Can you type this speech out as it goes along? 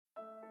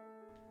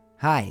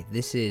Hi,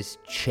 this is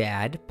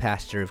Chad,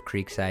 pastor of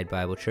Creekside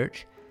Bible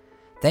Church.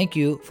 Thank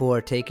you for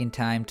taking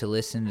time to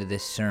listen to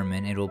this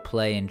sermon. It will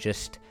play in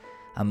just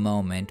a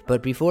moment,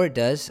 but before it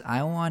does,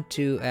 I want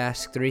to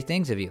ask three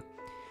things of you.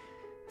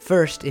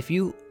 First, if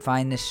you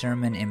find this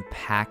sermon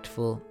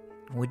impactful,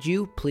 would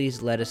you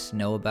please let us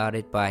know about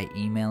it by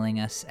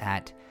emailing us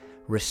at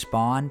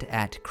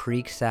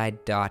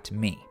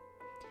respond@creekside.me.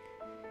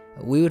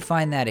 We would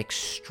find that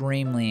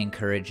extremely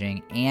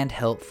encouraging and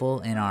helpful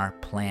in our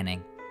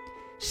planning.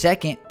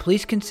 Second,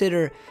 please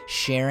consider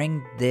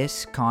sharing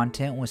this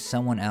content with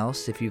someone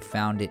else if you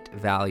found it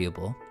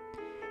valuable.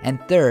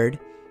 And third,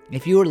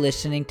 if you are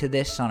listening to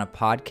this on a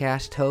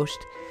podcast host,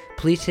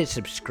 please hit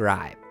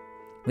subscribe.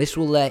 This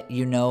will let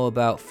you know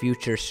about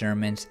future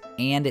sermons,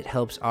 and it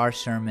helps our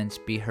sermons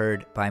be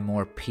heard by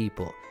more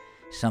people,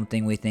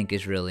 something we think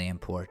is really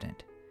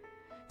important.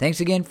 Thanks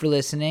again for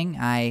listening.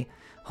 I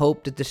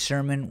hope that the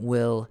sermon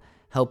will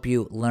help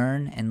you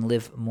learn and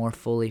live more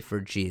fully for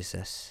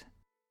Jesus.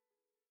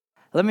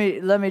 Let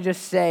me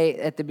just say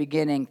at the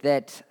beginning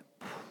that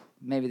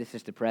maybe this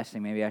is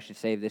depressing. Maybe I should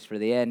save this for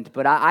the end.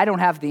 But I don't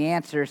have the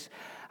answers.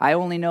 I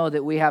only know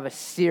that we have a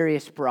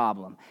serious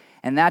problem.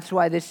 And that's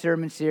why this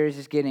sermon series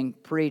is getting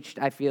preached.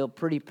 I feel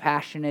pretty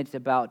passionate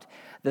about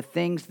the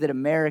things that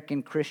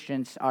American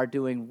Christians are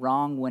doing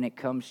wrong when it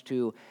comes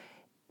to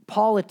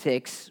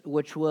politics,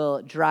 which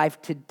will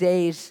drive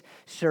today's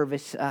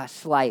service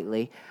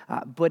slightly.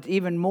 But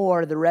even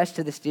more, the rest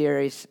of the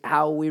series,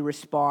 how we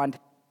respond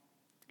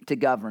to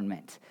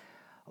government.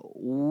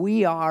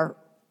 We are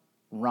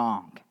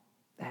wrong.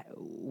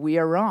 We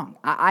are wrong.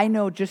 I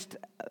know just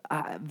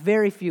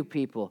very few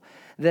people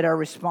that are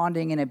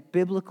responding in a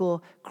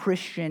biblical,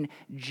 Christian,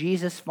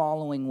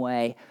 Jesus-following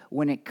way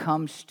when it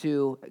comes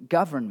to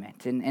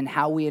government and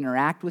how we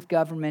interact with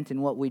government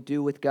and what we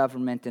do with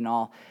government and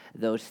all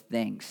those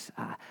things.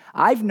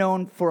 I've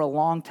known for a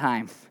long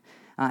time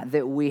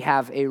that we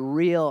have a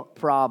real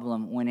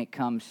problem when it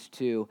comes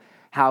to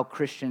how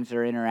Christians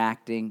are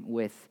interacting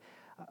with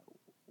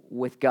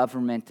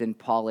government and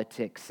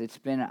politics. It's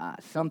been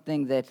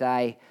something that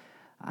I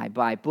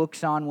buy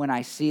books on when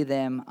I see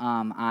them.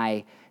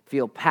 I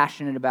feel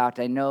passionate about.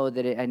 I know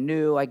that I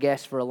knew, I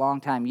guess, for a long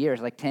time,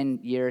 years, like 10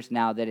 years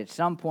now, that at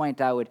some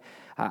point I would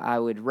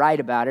write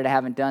about it. I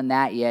haven't done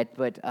that yet,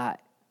 but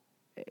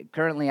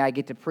currently I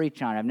get to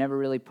preach on it. I've never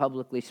really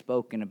publicly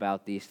spoken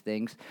about these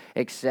things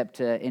except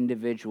to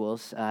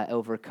individuals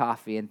over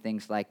coffee and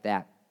things like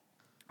that.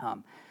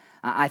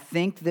 I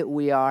think that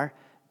we are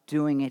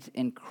doing it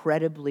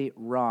incredibly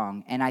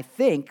wrong. And I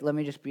think, let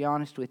me just be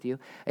honest with you,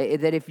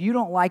 that if you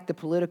don't like the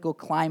political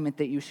climate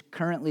that you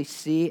currently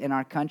see in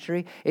our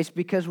country, it's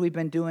because we've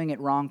been doing it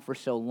wrong for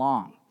so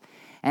long.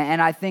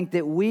 And I think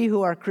that we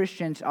who are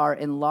Christians are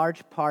in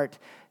large part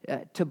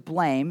to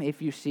blame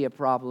if you see a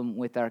problem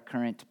with our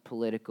current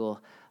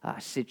political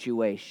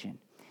situation.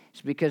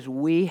 It's because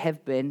we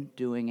have been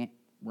doing it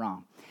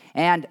wrong.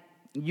 And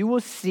you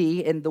will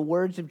see in the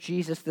words of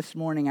Jesus this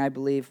morning, I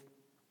believe,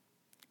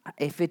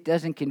 if it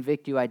doesn't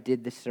convict you, I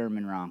did this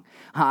sermon wrong.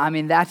 I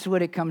mean, that's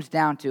what it comes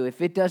down to.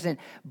 If it doesn't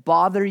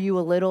bother you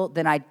a little,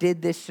 then I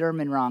did this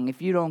sermon wrong. If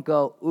you don't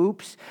go,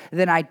 oops,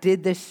 then I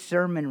did this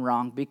sermon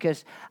wrong.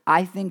 Because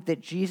I think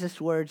that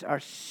Jesus' words are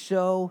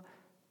so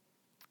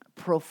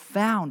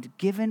profound,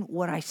 given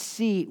what I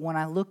see when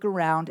I look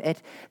around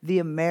at the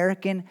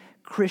American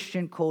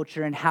Christian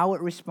culture and how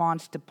it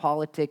responds to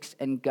politics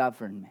and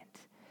government.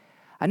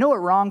 I know it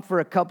wrong for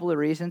a couple of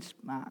reasons.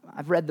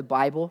 I've read the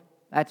Bible.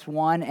 That's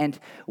one. And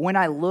when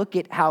I look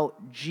at how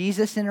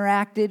Jesus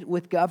interacted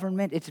with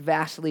government, it's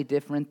vastly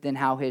different than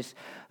how his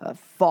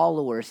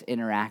followers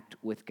interact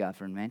with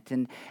government.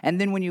 And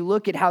then when you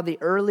look at how the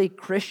early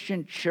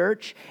Christian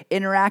church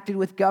interacted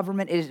with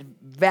government, it is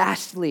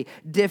vastly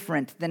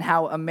different than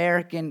how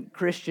American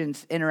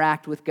Christians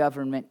interact with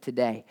government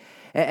today.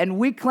 And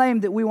we claim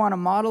that we want to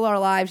model our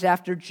lives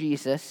after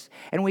Jesus,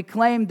 and we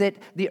claim that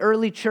the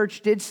early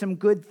church did some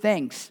good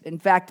things. In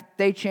fact,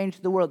 they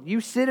changed the world.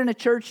 You sit in a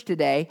church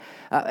today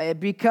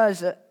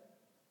because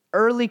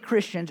early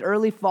Christians,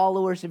 early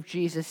followers of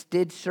Jesus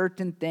did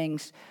certain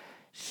things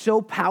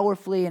so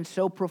powerfully and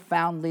so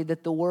profoundly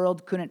that the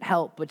world couldn't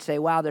help but say,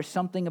 wow, there's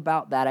something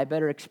about that. I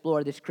better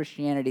explore this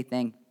Christianity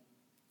thing.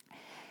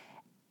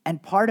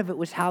 And part of it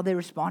was how they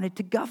responded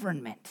to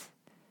government.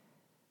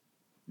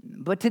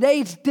 But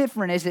today it's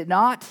different, is it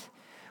not?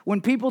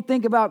 When people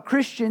think about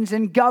Christians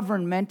and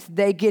government,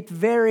 they get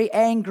very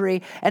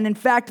angry. And in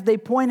fact, they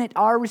point at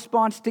our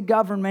response to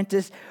government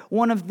as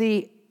one of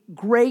the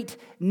great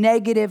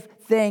negative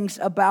things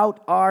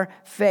about our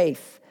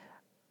faith.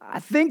 I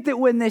think that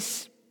when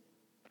this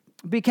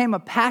became a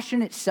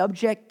passionate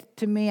subject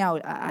to me,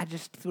 I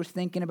just was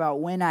thinking about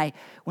when I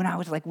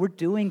was like, we're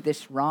doing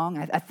this wrong.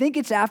 I think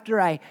it's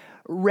after I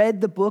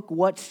read the book,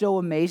 What's So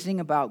Amazing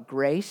About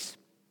Grace.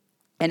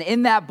 And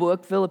in that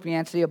book, Philip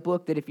Yancey, a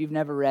book that if you've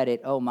never read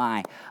it, oh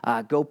my,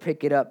 go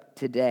pick it up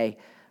today.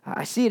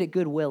 I see it at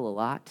Goodwill a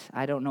lot.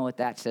 I don't know what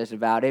that says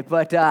about it,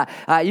 but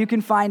you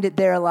can find it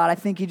there a lot. I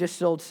think he just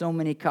sold so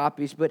many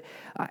copies. But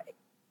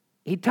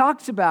he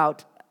talks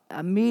about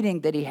a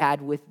meeting that he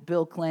had with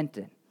Bill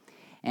Clinton.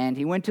 And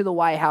he went to the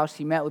White House,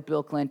 he met with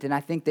Bill Clinton.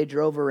 I think they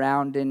drove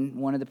around in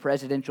one of the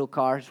presidential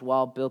cars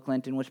while Bill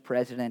Clinton was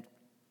president.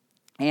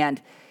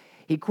 And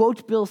he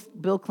quotes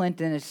Bill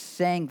Clinton as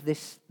saying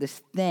this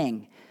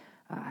thing.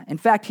 In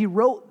fact, he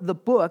wrote the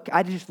book,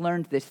 I just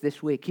learned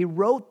this week. He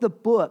wrote the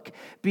book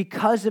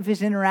because of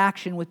his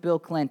interaction with Bill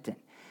Clinton.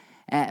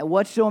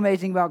 What's so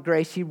amazing about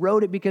grace? He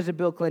wrote it because of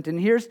Bill Clinton.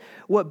 Here's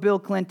what Bill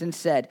Clinton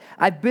said.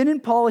 I've been in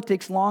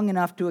politics long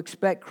enough to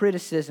expect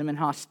criticism and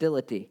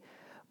hostility,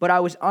 but I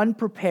was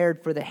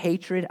unprepared for the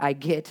hatred I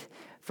get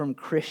from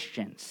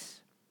Christians.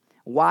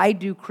 Why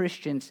do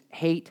Christians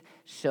hate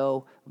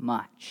so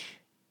much?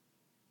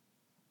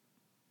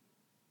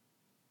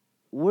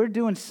 We're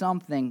doing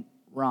something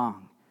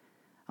wrong.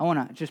 I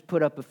want to just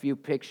put up a few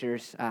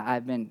pictures.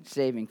 I've been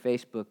saving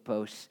Facebook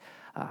posts.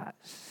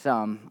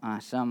 Some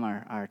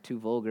are too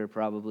vulgar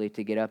probably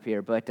to get up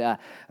here, but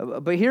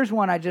here's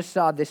one I just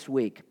saw this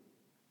week.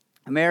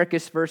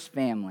 America's first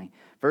family,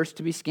 first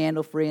to be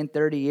scandal-free in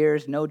 30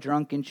 years, no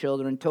drunken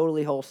children,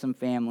 totally wholesome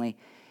family.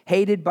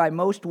 Hated by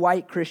most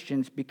white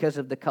Christians because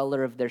of the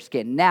color of their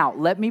skin. Now,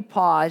 let me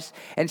pause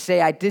and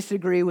say I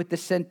disagree with the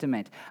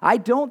sentiment. I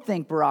don't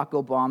think Barack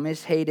Obama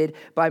is hated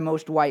by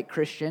most white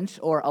Christians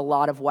or a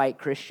lot of white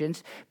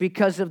Christians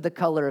because of the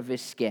color of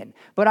his skin.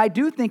 But I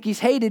do think he's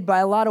hated by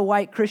a lot of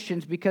white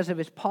Christians because of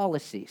his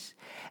policies.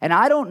 And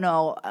I don't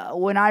know,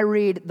 when I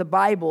read the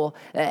Bible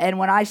and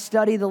when I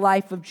study the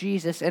life of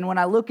Jesus and when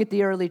I look at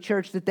the early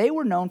church, that they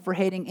were known for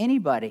hating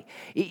anybody.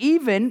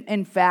 Even,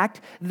 in fact,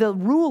 the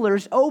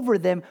rulers over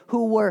them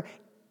who were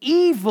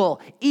evil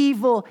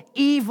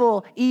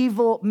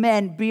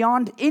men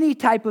beyond any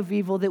type of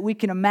evil that we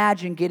can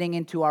imagine getting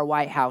into our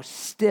White House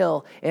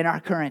still in our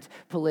current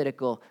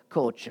political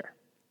culture.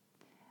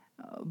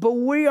 But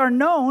we are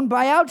known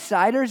by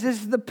outsiders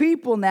as the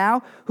people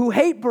now who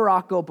hate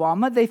Barack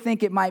Obama. They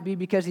think it might be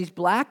because he's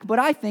black, but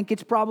I think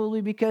it's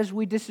probably because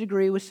we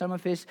disagree with some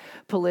of his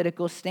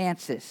political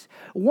stances.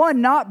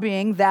 One not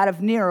being that of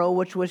Nero,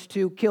 which was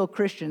to kill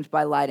Christians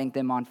by lighting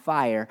them on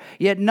fire.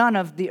 Yet none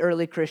of the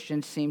early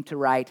Christians seemed to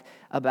write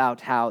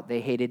about how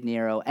they hated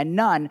Nero. And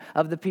none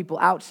of the people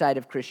outside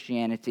of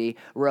Christianity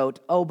wrote,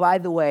 oh, by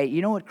the way,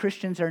 you know what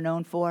Christians are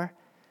known for?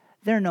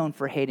 They're known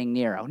for hating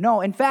Nero.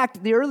 No, in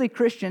fact, the early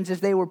Christians,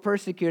 as they were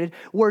persecuted,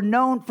 were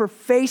known for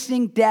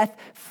facing death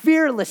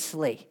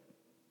fearlessly.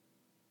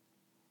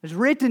 It was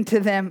written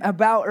to them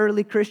about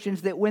early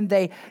Christians that when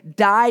they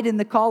died in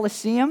the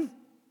Colosseum,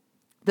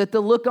 that the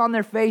look on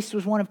their face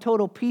was one of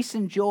total peace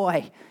and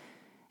joy.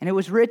 And it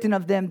was written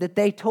of them that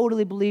they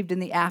totally believed in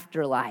the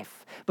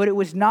afterlife. But it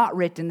was not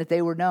written that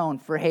they were known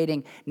for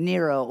hating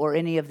Nero or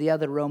any of the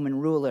other Roman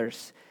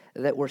rulers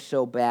that were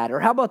so bad.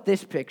 Or how about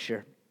this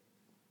picture?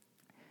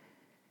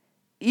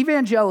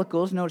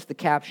 Evangelicals, notice the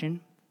caption,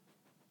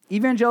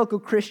 evangelical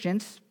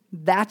Christians,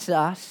 that's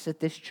us at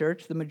this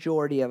church, the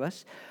majority of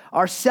us,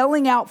 are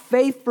selling out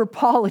faith for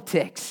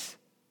politics.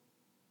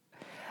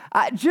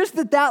 Just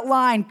that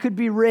line could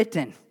be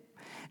written,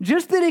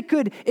 just that it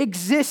could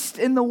exist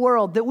in the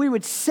world, that we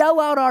would sell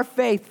out our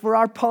faith for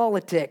our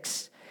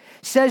politics,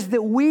 says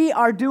that we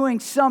are doing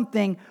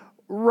something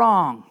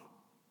wrong.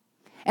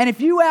 And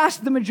if you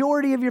ask the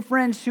majority of your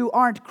friends who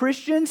aren't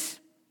Christians,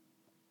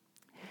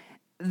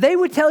 they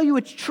would tell you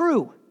it's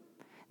true.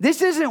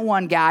 This isn't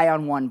one guy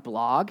on one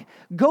blog.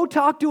 Go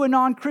talk to a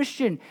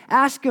non-Christian.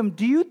 Ask them,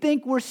 do you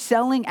think we're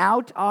selling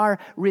out our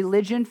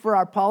religion for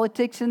our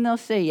politics? And they'll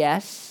say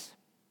yes.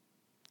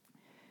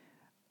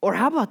 Or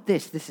how about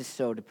this? This is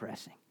so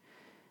depressing.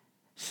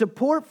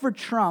 Support for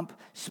Trump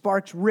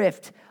sparks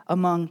rift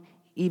among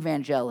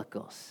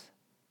evangelicals.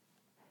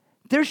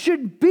 There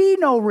should be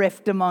no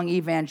rift among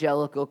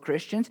evangelical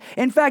Christians.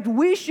 In fact,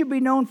 we should be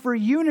known for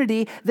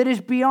unity that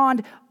is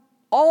beyond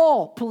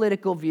all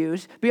political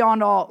views,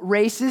 beyond all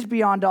races,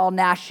 beyond all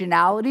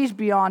nationalities,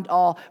 beyond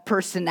all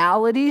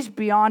personalities,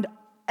 beyond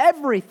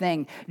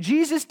everything.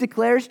 Jesus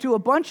declares to a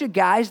bunch of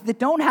guys that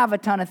don't have a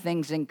ton of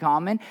things in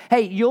common,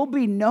 hey, you'll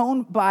be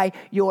known by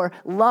your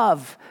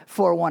love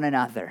for one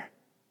another.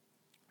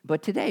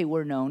 But today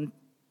we're known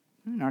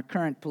in our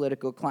current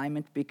political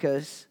climate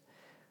because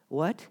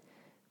what?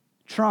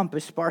 Trump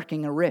is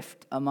sparking a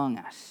rift among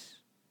us.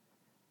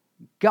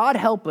 God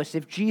help us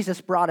if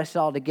Jesus brought us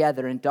all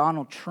together and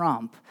Donald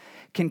Trump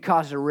can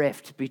cause a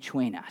rift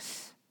between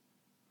us.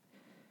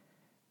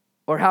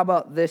 Or how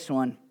about this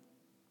one?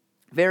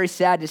 Very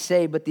sad to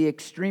say, but the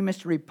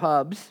extremist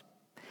Repubs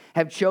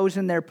have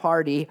chosen their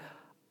party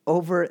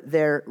over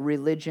their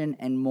religion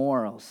and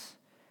morals.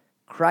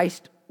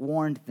 Christ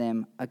warned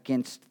them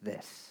against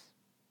this.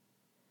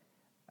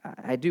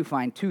 I do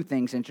find two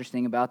things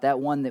interesting about that.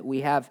 One, that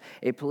we have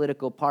a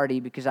political party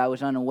because I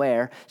was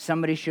unaware.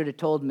 Somebody should have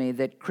told me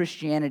that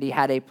Christianity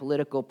had a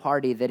political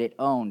party that it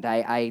owned.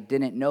 I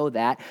didn't know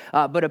that.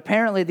 But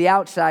apparently the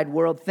outside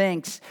world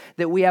thinks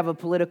that we have a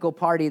political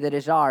party that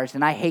is ours,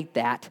 and I hate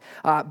that.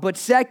 But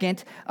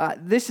second,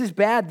 this is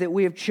bad that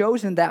we have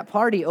chosen that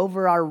party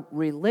over our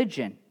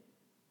religion.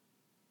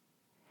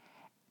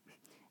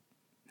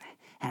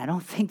 And I don't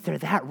think they're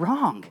that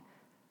wrong.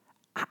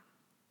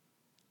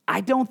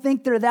 I don't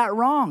think they're that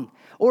wrong.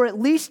 Or at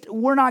least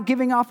we're not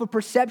giving off a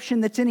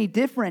perception that's any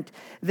different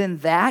than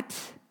that.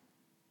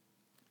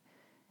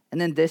 And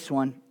then this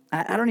one.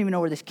 I don't even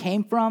know where this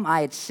came from.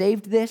 I had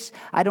saved this.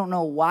 I don't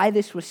know why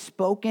this was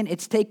spoken.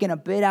 It's taken a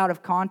bit out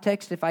of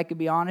context, if I could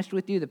be honest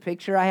with you, the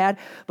picture I had.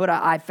 But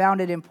I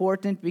found it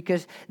important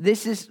because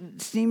this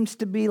seems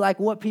to be like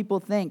what people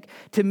think.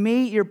 To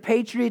me, your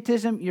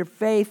patriotism, your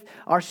faith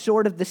are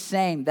sort of the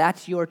same.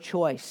 That's your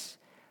choice.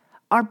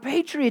 Our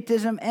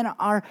patriotism and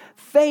our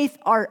faith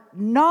are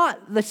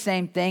not the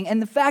same thing.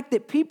 And the fact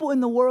that people in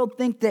the world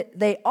think that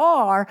they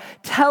are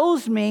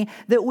tells me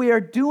that we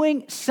are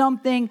doing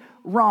something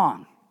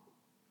wrong.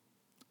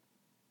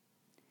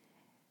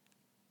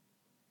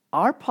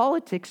 Our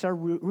politics are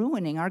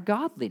ruining our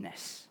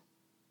godliness.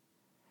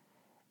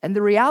 And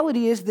the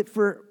reality is that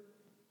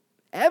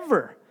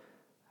forever,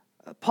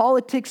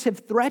 politics have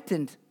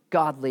threatened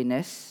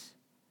godliness.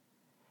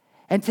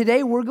 And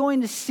today we're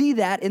going to see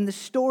that in the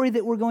story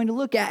that we're going to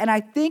look at. And I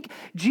think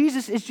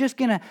Jesus is just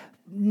going to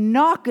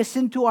knock us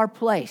into our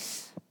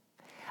place.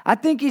 I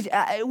think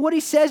what he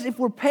says, if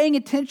we're paying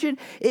attention,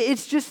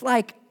 it's just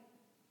like,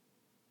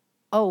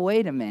 oh,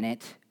 wait a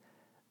minute.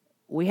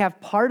 We have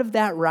part of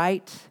that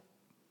right.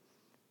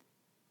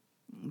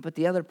 But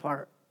the other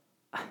part,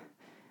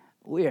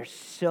 we are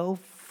so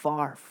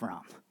far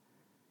from.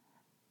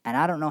 And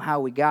I don't know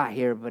how we got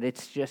here, but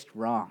it's just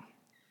wrong.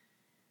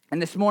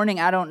 And this morning,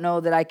 I don't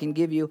know that I can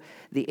give you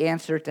the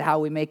answer to how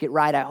we make it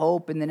right. I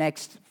hope in the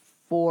next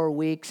 4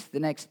 weeks, the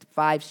next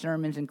 5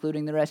 sermons,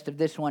 including the rest of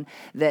this one,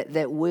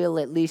 that we'll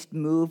at least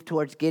move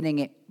towards getting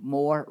it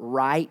more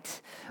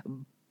right.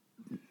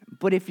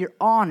 But if you're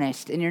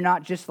honest and you're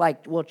not just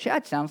like, well,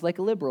 Chad sounds like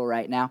a liberal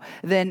right now,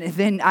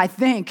 then I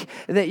think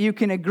that you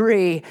can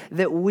agree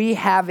that we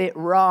have it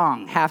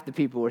wrong. Half the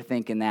people were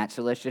thinking that,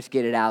 so let's just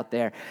get it out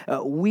there.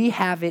 We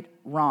have it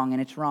wrong,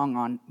 and it's wrong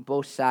on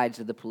both sides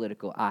of the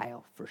political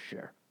aisle for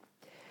sure.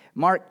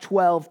 Mark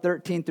 12,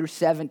 13 through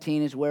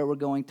 17 is where we're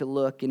going to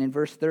look. And in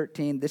verse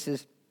 13, this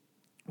is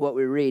what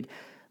we read.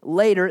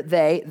 Later,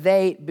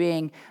 they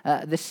being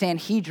the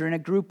Sanhedrin, a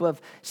group of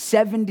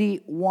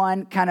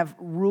 71 kind of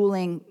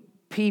ruling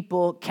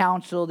people,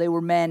 council, they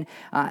were men,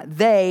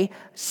 they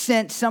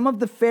sent some of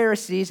the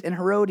Pharisees and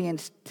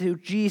Herodians to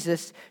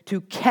Jesus to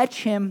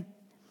catch him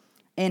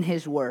in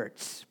his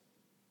words.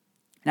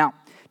 Now,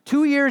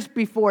 2 years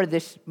before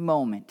this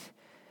moment,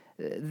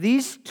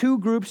 these two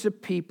groups of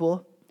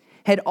people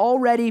had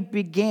already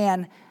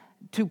began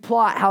to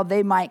plot how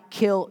they might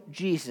kill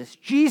Jesus.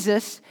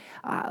 Jesus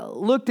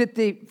looked at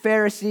the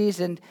Pharisees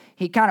and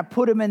he kind of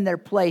put them in their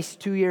place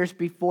 2 years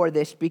before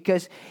this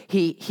because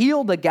he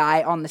healed a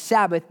guy on the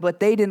Sabbath, but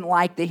they didn't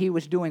like that he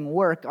was doing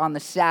work on the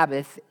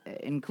Sabbath,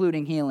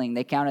 including healing.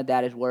 They counted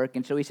that as work.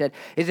 And so he said,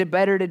 is it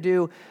better to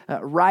do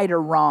right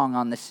or wrong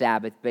on the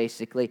Sabbath,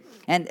 basically?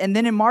 And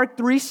then in Mark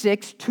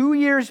 3:6, 2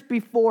 years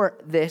before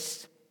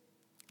this,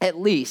 at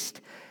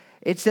least,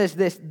 it says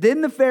this,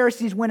 then the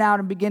Pharisees went out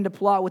and began to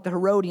plot with the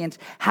Herodians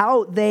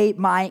how they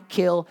might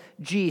kill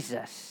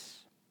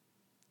Jesus.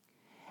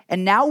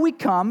 And now we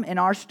come in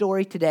our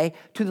story today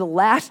to the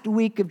last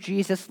week of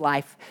Jesus'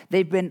 life.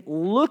 They've been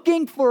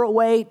looking for a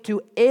way to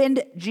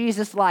end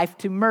Jesus' life,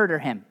 to murder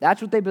him.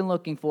 That's what they've been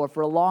looking for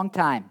a long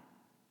time.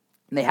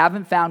 And they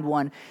haven't found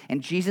one,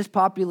 and Jesus'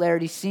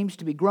 popularity seems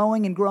to be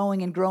growing and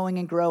growing and growing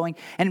and growing.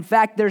 And in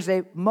fact, there's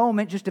a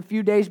moment just a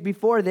few days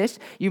before this,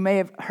 you may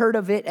have heard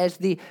of it as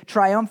the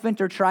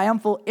triumphant or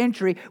triumphal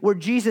entry, where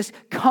Jesus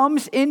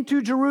comes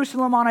into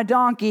Jerusalem on a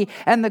donkey,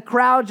 and the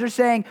crowds are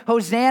saying,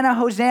 Hosanna,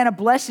 Hosanna,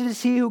 blessed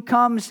is he who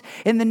comes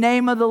in the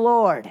name of the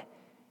Lord.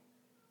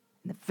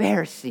 And the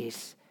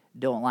Pharisees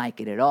don't like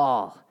it at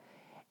all,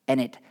 and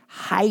it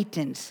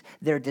heightens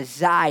their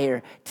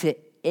desire to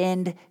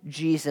end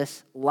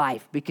Jesus'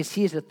 life because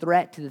he is a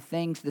threat to the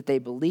things that they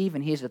believe,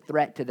 and he is a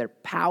threat to their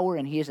power,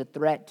 and he is a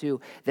threat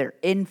to their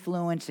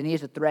influence, and he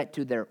is a threat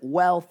to their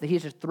wealth, and he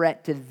is a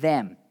threat to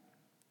them.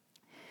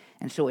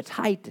 And so it's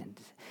heightened.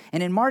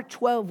 And in Mark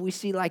 12, we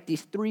see like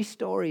these 3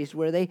 stories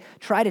where they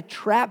try to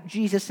trap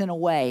Jesus in a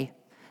way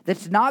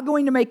that's not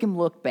going to make him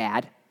look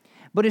bad,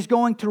 but is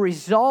going to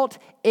result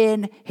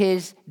in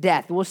his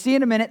death. We'll see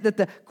in a minute that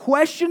the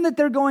question that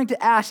they're going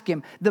to ask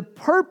him, the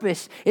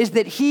purpose is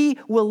that he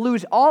will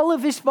lose all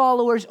of his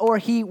followers or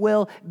he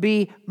will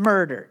be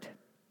murdered.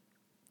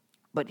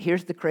 But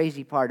here's the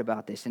crazy part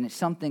about this, and it's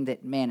something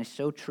that, man, is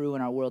so true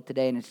in our world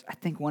today, and it's, I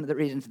think, one of the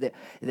reasons that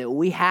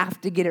we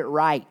have to get it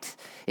right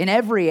in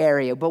every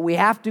area, but we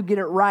have to get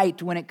it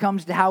right when it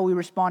comes to how we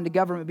respond to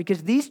government,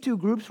 because these two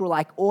groups were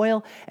like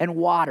oil and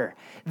water.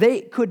 They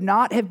could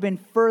not have been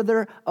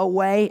further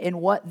away in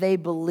what they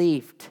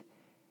believed,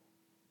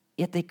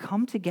 yet they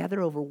come together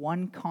over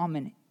one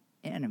common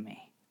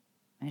enemy,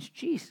 and it's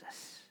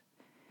Jesus.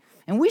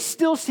 And we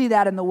still see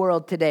that in the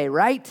world today,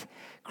 right?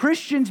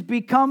 Christians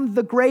become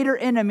the greater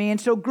enemy, and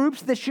so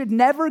groups that should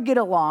never get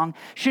along,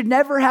 should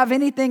never have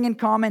anything in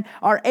common,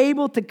 are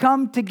able to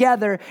come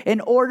together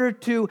in order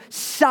to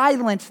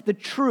silence the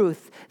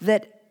truth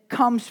that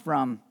comes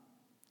from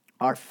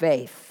our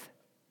faith.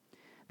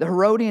 The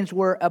Herodians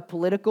were a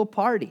political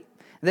party.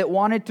 that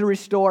wanted to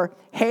restore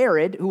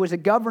Herod, who was a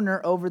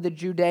governor over the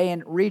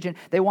Judean region.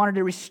 They wanted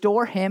to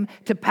restore him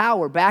to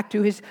power, back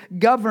to his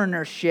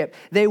governorship.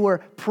 They were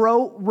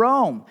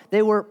pro-Rome.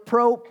 They were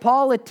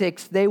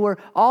pro-politics. They were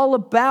all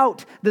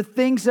about the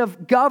things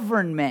of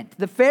government.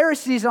 The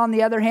Pharisees, on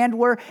the other hand,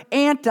 were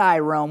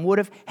anti-Rome, would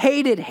have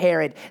hated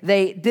Herod.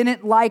 They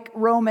didn't like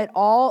Rome at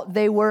all.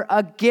 They were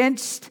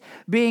against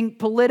being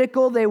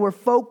political. They were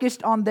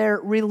focused on their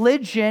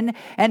religion,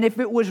 and if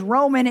it was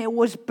Roman, it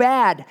was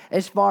bad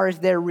as far as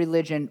their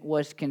religion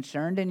was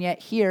concerned. And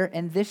yet here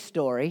in this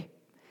story,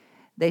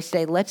 they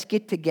say, let's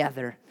get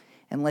together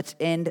and let's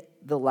end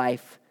the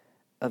life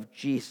of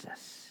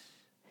Jesus.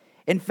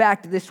 In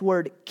fact, this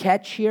word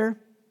catch here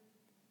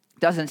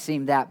doesn't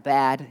seem that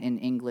bad in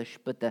English,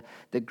 but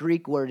the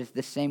Greek word is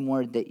the same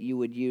word that you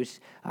would use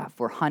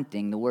for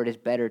hunting. The word is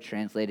better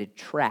translated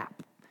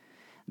trap.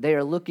 They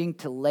are looking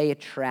to lay a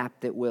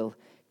trap that will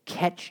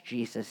catch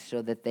Jesus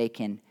so that they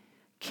can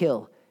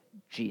kill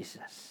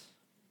Jesus.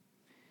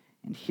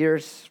 And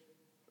here's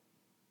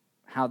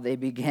how they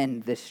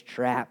begin this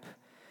trap.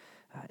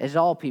 As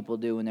all people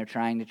do when they're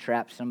trying to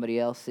trap somebody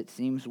else, it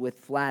seems, with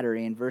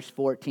flattery. In verse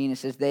 14, it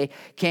says, they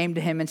came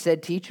to him and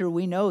said, "Teacher,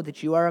 we know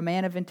that you are a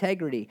man of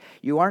integrity.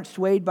 You aren't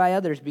swayed by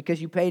others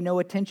because you pay no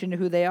attention to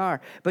who they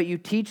are, but you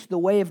teach the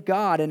way of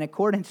God in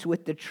accordance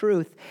with the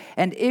truth.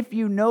 And if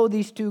you know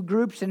these two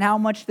groups and how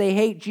much they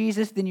hate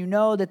Jesus, then you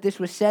know that this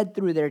was said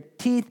through their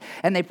teeth,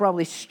 and they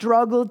probably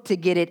struggled to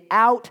get it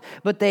out,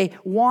 but they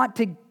want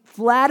to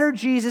flatter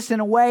Jesus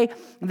in a way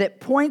that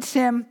points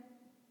him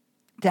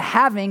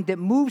that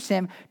moves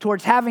him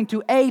towards having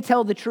to,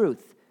 tell the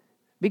truth.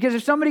 Because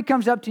if somebody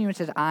comes up to you and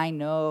says, I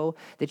know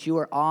that you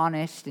are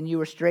honest and you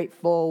are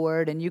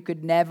straightforward and you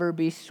could never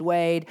be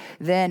swayed,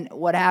 then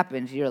what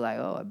happens? You're like,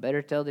 I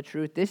better tell the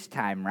truth this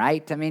time,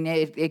 right? I mean,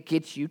 it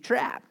gets you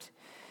trapped.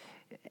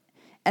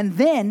 And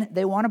then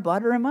they want to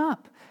butter him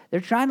up. They're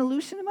trying to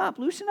loosen him up.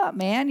 Loosen up,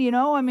 man.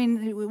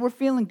 We're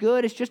feeling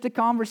good. It's just a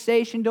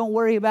conversation. Don't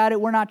worry about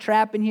it. We're not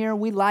trapping here.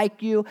 We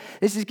like you.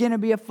 This is going to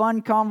be a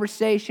fun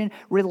conversation.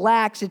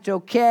 Relax. It's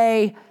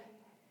okay.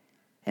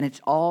 And it's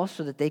all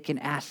so that they can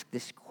ask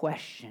this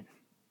question.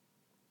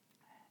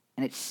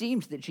 And it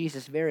seems that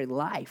Jesus' very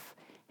life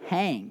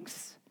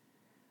hangs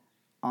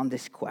on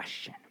this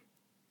question.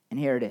 And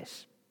here it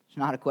is. It's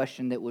not a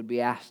question that would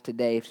be asked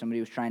today if somebody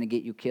was trying to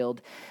get you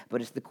killed,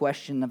 but it's the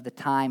question of the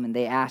time, and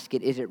they ask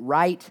it, is it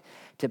right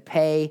to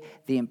pay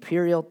the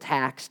imperial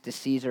tax to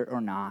Caesar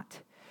or not?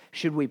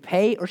 Should we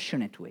pay or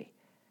shouldn't we?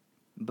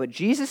 But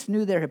Jesus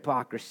knew their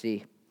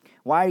hypocrisy.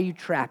 Why are you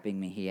trapping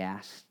me, he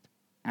asked.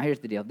 Now here's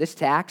the deal. This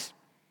tax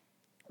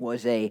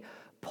was a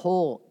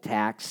poll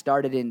tax,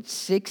 started in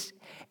 6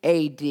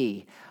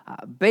 AD.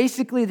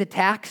 Basically, the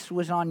tax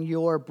was on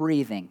your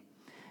breathing.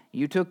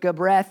 You took a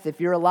breath,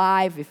 if you're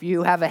alive, if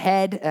you have a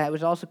head, it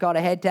was also called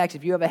a head tax.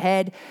 If you have a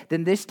head,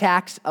 then this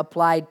tax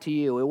applied to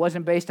you. It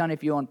wasn't based on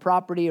if you owned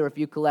property or if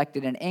you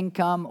collected an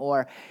income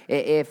or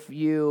if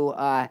you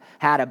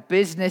had a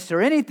business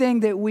or anything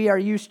that we are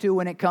used to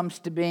when it comes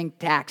to being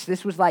taxed.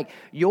 This was like,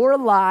 you're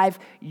alive,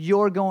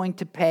 you're going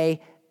to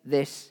pay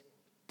this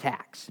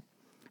tax.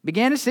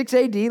 Began in 6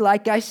 AD,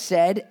 like I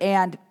said,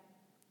 and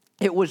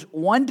it was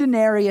 1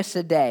 denarius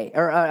a day,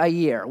 or a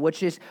year,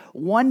 which is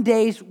 1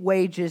 day's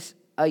wages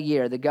a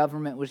year the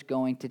government was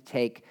going to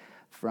take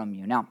from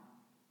you. Now,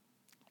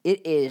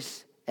 it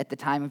is, at the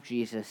time of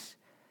Jesus,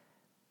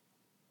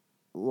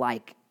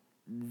 like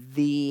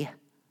the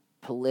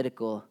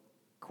political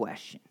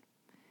question.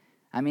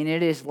 I mean,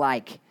 it is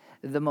like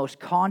the most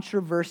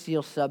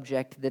controversial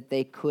subject that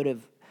they could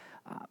have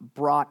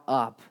brought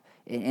up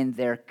in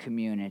their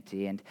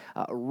community. And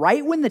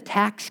right when the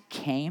tax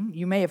came,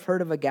 you may have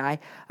heard of a guy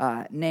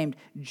named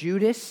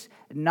Judas,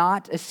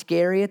 not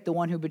Iscariot, the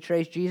one who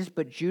betrays Jesus,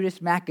 but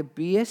Judas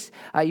Maccabeus.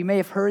 You may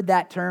have heard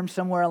that term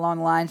somewhere along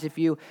the lines if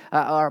you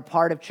are a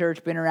part of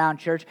church, been around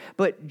church.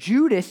 But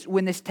Judas,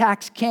 when this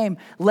tax came,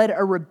 led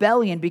a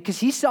rebellion because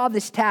he saw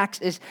this tax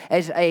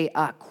as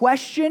a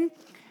question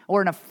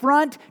or an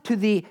affront to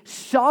the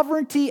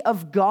sovereignty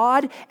of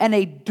God and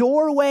a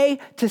doorway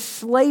to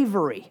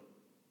slavery.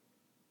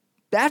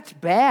 That's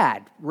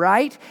bad,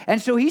 right?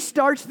 And so he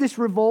starts this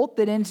revolt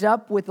that ends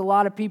up with a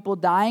lot of people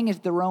dying as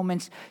the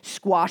Romans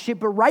squash it.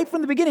 But right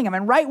from the beginning,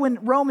 right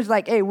when Rome is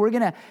like, hey, we're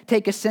going to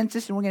take a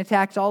census and we're going to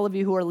tax all of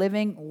you who are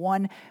living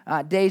 1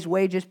 day's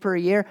wages per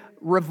year,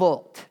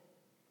 revolt.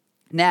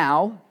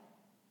 Now,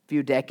 a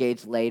few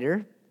decades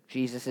later,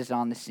 Jesus is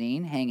on the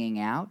scene, hanging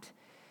out.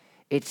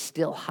 It's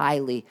still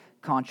highly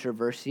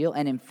controversial.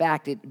 And in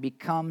fact,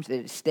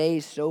 it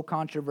stays so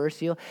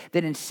controversial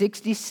that in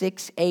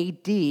 66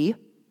 AD,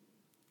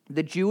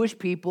 the Jewish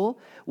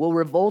people will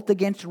revolt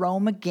against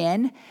Rome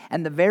again,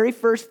 and the very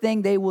first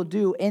thing they will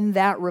do in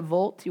that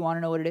revolt, you want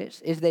to know what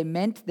it is they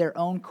mint their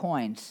own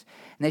coins.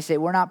 And they say,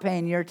 we're not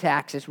paying your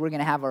taxes, we're going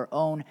to have our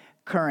own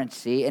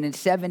currency. And in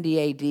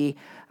 70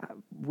 AD,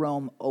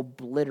 Rome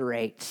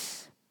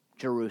obliterates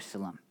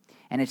Jerusalem.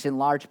 And it's in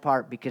large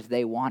part because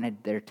they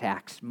wanted their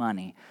tax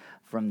money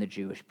from the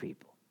Jewish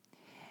people.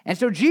 And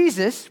so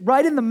Jesus,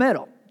 right in the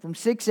middle, from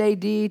 6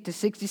 AD to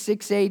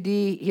 66 AD.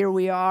 Here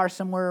we are,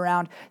 somewhere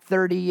around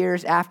 30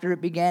 years after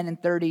it began,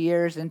 and 30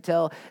 years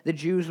until the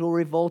Jews will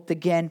revolt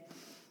again.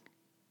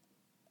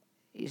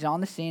 He's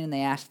on the scene, and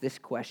they ask this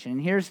question.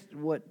 And here's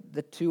what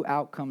the two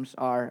outcomes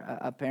are,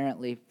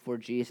 apparently, for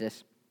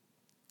Jesus.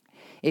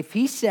 If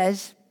he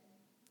says,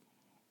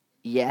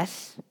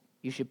 yes,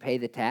 you should pay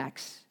the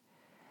tax,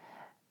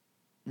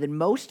 then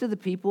most of the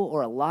people,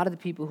 or a lot of the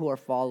people who are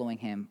following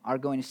him, are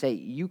going to say,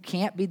 you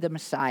can't be the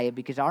Messiah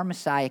because our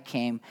Messiah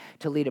came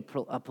to lead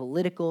a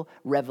political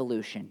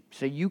revolution.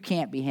 So you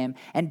can't be him.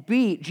 And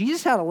B,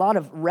 Jesus had a lot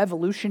of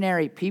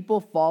revolutionary people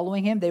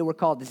following him. They were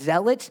called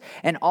zealots,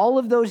 and all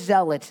of those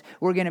zealots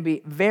were going to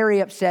be very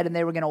upset, and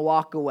they were going to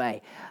walk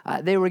away.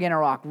 They were going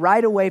to walk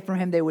right away from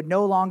him. They would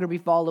no longer be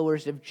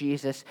followers of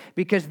Jesus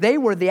because they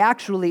were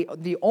actually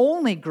the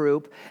only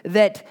group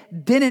that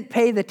didn't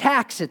pay the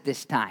tax at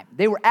this time.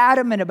 They were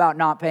adamant about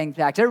not paying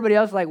tax. Everybody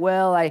else like,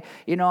 well, I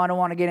don't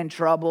want to get in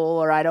trouble,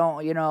 or I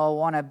don't,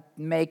 want to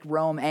make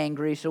Rome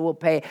angry, so we'll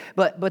pay.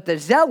 But the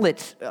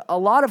zealots, a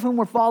lot of whom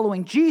were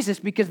following Jesus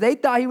because they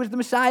thought he was the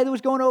Messiah that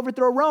was going to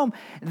overthrow Rome,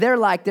 they're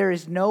like, there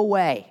is no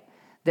way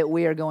that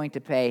we are going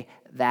to pay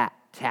that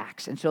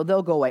tax. And so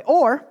they'll go away.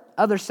 Or,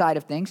 other side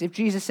of things, if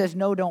Jesus says,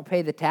 no, don't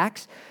pay the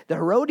tax, the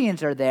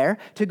Herodians are there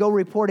to go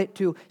report it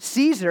to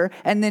Caesar,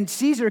 and then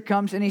Caesar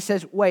comes and he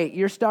says, wait,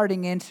 you're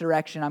starting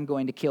insurrection, I'm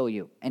going to kill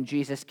you. And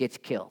Jesus gets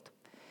killed.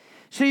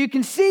 So you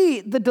can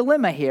see the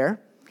dilemma here.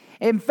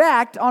 In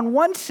fact, on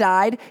one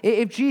side,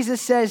 if Jesus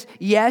says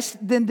yes,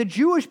 then the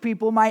Jewish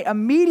people might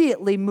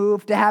immediately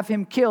move to have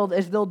him killed,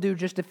 as they'll do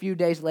just a few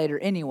days later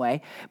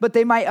anyway. But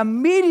they might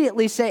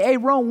immediately say, hey,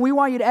 Rome, we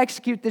want you to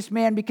execute this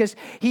man because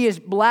he is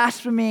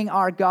blaspheming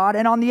our God.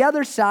 And on the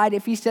other side,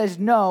 if he says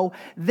no,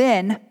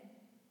 then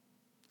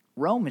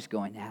Rome is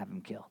going to have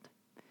him killed.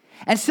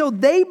 And so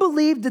they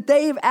believe that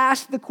they have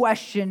asked the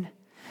question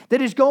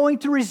that is going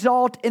to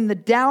result in the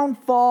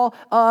downfall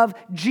of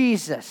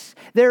Jesus.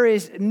 There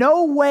is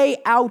no way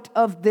out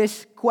of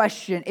this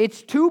question.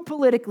 It's too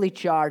politically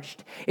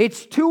charged.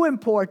 It's too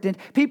important.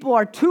 People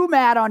are too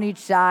mad on each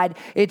side.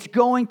 It's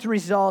going to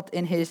result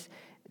in his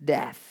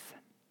death.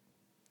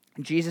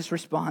 And Jesus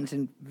responds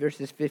in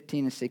verses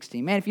 15 and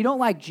 16. Man, if you don't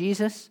like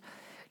Jesus,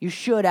 you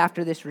should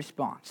after this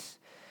response.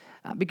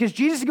 Because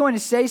Jesus is going to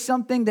say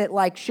something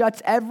that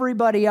shuts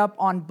everybody up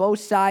on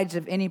both sides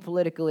of any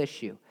political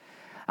issue.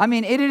 I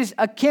mean, it is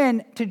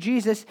akin to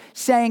Jesus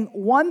saying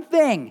one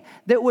thing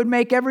that would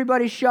make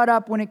everybody shut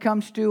up when it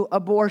comes to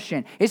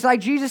abortion. It's like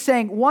Jesus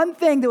saying one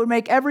thing that would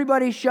make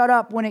everybody shut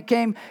up when it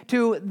came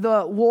to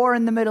the war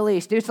in the Middle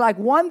East. It's like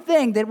one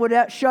thing that would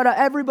shut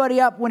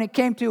everybody up when it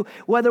came to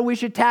whether we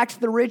should tax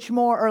the rich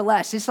more or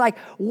less. It's like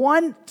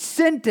one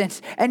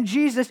sentence, and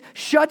Jesus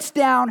shuts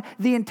down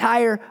the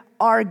entire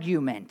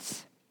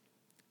argument.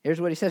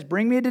 Here's what he says,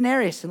 bring me a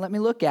denarius and let me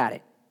look at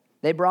it.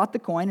 They brought the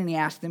coin, and he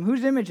asked them,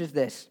 whose image is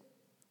this?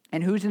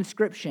 And whose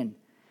inscription?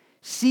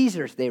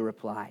 Caesar's, they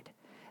replied.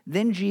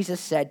 Then Jesus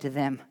said to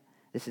them,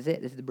 this is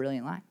it, this is the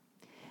brilliant line.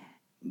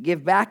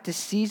 Give back to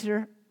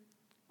Caesar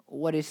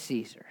what is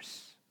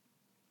Caesar's.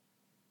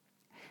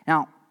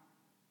 Now,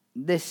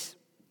 this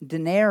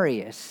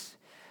denarius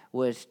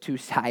was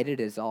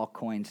two-sided, as all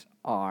coins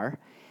are.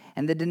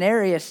 And the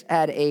denarius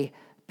had a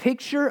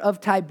picture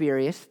of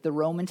Tiberius, the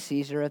Roman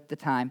Caesar at the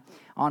time,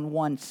 on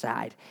one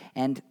side.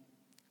 And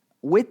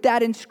with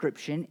that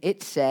inscription,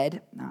 it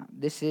said,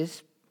 this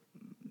is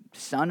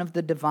Son of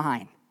the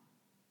Divine.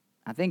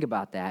 Now think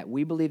about that.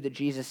 We believe that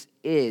Jesus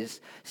is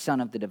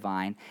Son of the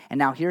Divine. And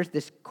now here's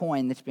this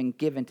coin that's been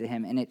given to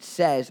him. And it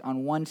says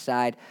on one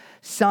side,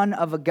 Son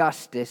of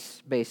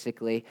Augustus,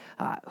 basically,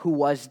 who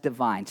was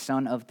divine,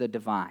 Son of the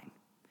Divine.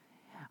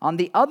 On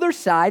the other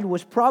side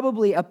was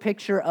probably a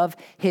picture of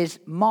his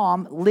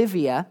mom,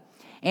 Livia.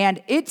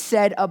 And it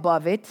said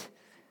above it,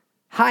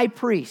 High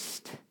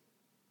Priest.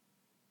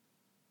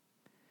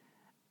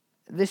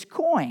 This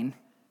coin,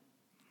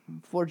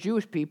 for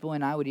Jewish people,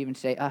 and I would even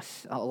say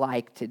us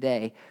alike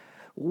today,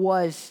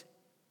 was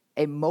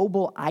a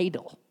mobile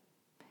idol.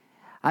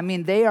 I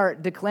mean, they are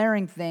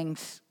declaring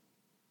things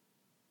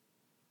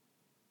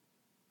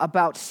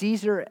about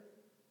Caesar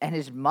and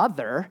his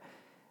mother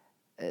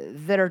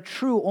that are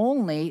true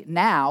only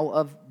now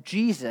of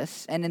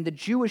Jesus, and in the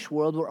Jewish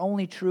world were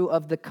only true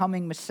of the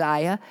coming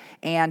Messiah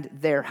and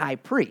their high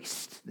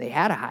priest. They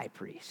had a high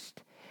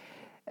priest.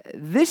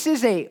 This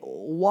is a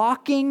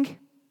walking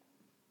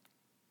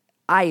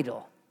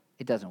idol.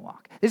 It doesn't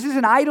walk. This is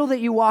an idol that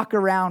you walk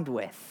around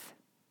with.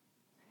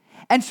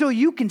 And so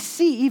you can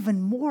see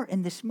even more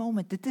in this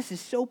moment that this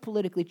is so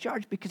politically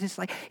charged, because it's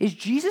like, is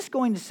Jesus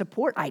going to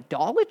support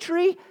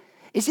idolatry?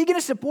 Is he going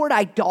to support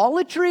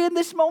idolatry in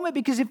this moment?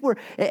 Because if we're,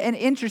 and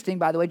interesting,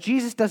 by the way,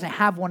 Jesus doesn't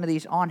have one of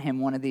these on him,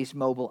 one of these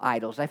mobile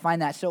idols. I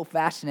find that so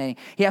fascinating.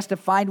 He has to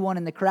find one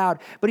in the crowd,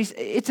 but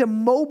it's a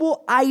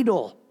mobile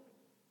idol.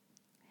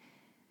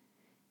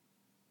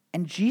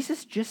 And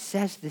Jesus just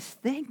says this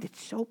thing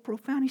that's so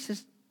profound. He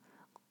says,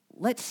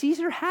 let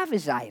Caesar have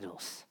his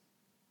idols.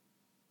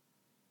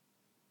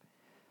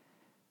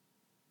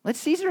 Let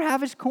Caesar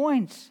have his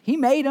coins. He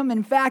made them.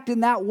 In fact,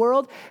 in that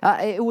world,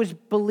 it was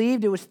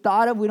believed, it was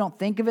thought of. We don't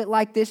think of it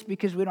like this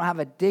because we don't have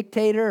a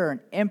dictator or an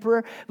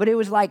emperor, but it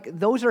was like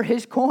those are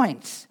his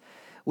coins.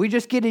 We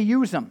just get to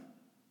use them.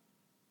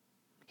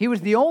 He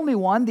was the only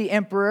one, the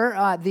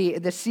emperor,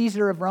 the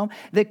Caesar of Rome,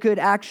 that could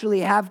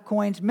actually have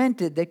coins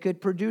minted, that could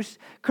produce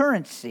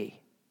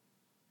currency.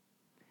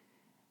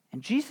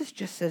 And Jesus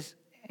just says,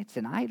 it's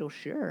an idol,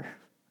 sure,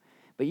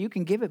 but you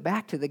can give it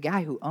back to the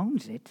guy who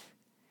owns it.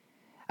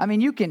 I mean,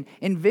 you can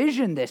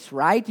envision this,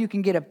 right? You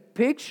can get a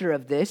picture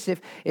of this.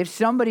 If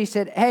somebody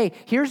said, hey,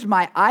 here's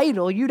my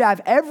idol, you'd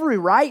have every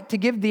right to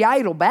give the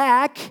idol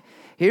back.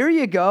 Here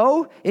you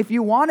go. If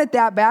you want it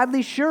that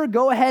badly, sure,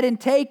 go ahead and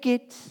take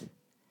it.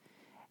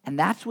 And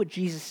that's what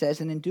Jesus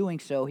says, and in doing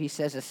so, he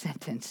says a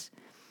sentence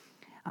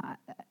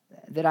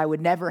that I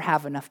would never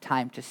have enough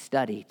time to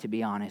study, to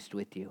be honest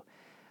with you.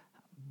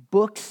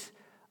 Books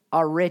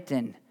are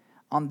written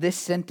on this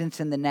sentence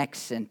and the next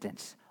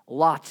sentence,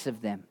 lots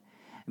of them.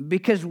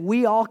 Because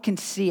we all can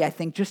see, I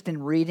think, just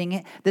in reading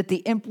it, that the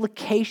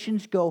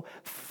implications go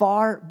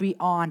far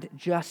beyond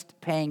just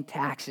paying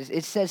taxes.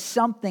 It says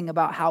something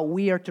about how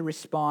we are to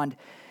respond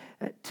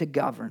to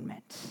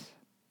government.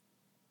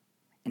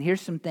 And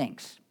here's some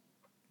things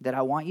that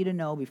I want you to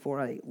know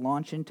before I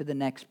launch into the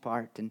next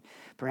part and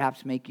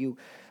perhaps make you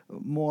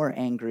more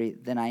angry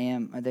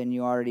than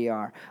you already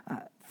are.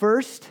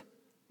 First,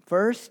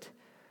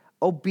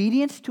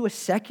 obedience to a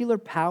secular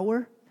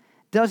power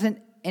doesn't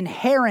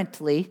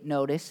inherently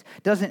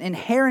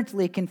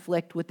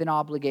conflict with an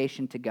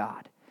obligation to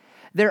God.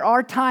 There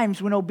are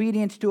times when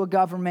obedience to a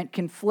government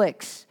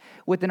conflicts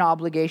with an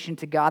obligation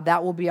to God.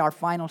 That will be our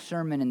final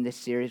sermon in this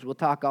series. We'll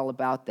talk all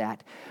about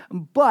that.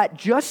 But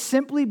just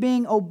simply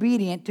being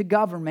obedient to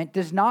government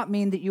does not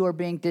mean that you are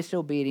being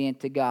disobedient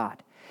to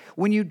God.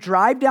 When you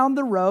drive down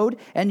the road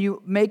and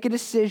you make a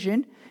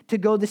decision to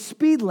go the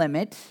speed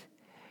limit,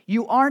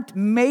 you aren't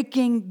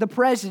making the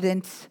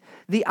president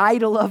the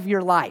idol of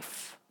your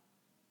life.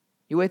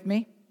 You with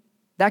me?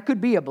 That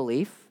could be a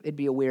belief. It'd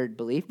be a weird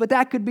belief, but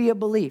that could be a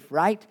belief,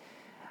 right?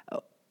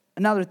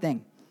 Another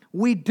thing.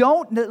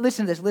 Listen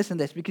to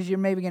this, because you're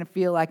maybe going to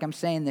feel like I'm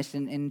saying this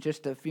in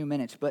just a few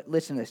minutes, but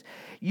listen to this.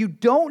 You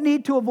don't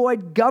need to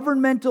avoid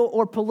governmental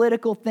or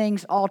political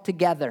things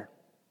altogether.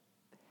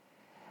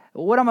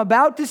 What I'm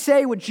about to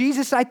say, what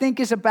Jesus, I think,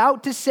 is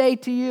about to say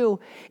to you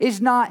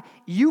is not,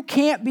 you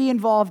can't be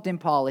involved in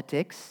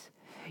politics.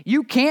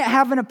 You can't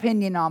have an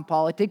opinion on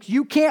politics.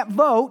 You can't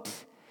vote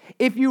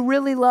if you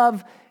really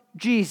love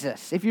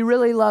Jesus, if you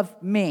really love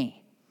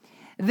me.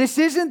 This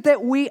isn't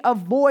that we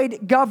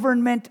avoid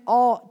government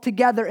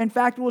altogether. In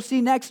fact, we'll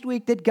see next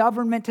week that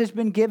government has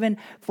been given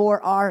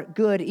for our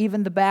good,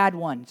 even the bad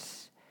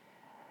ones.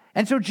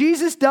 And so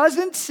Jesus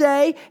doesn't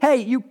say, hey,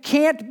 you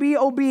can't be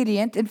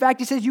obedient. In fact,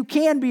 he says you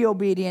can be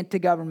obedient to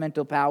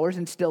governmental powers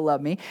and still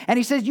love me. And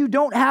he says you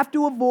don't have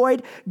to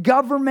avoid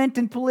government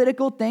and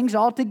political things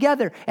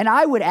altogether. And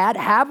I would add,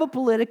 have a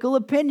political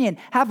opinion.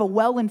 Have a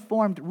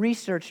well-informed,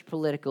 researched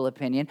political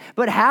opinion.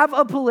 But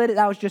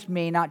that was just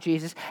me, not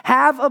Jesus.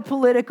 Have a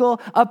political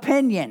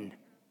opinion.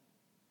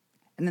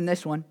 And then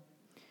this one.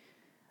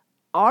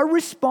 Our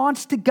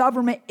response to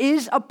government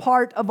is a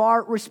part of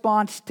our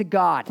response to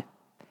God.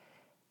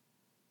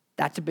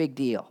 That's a big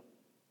deal.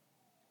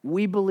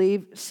 We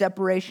believe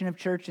separation of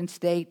church and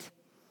state.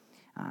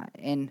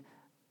 In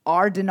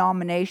our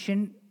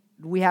denomination,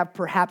 we have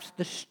perhaps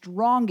the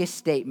strongest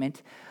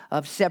statement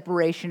of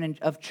separation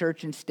of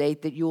church and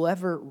state that you'll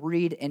ever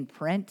read in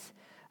print.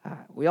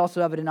 We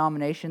also have a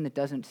denomination that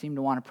doesn't seem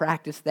to want to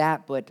practice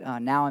that, but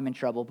now I'm in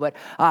trouble. But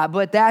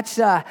that's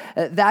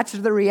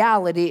the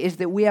reality, is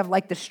that we have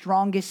like the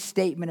strongest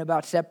statement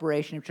about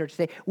separation of church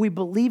and state. We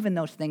believe in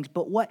those things,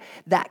 but what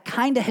that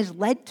kind of has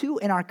led to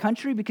in our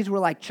country, because we're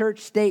like church,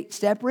 state,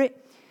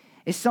 separate,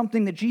 is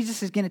something that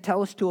Jesus is going to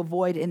tell us to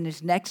avoid in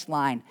this next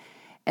line,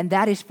 and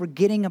that is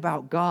forgetting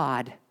about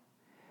God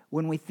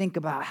when we think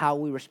about how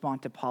we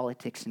respond to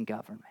politics and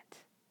government.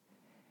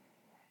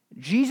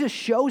 Jesus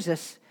shows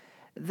us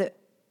that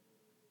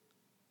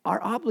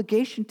our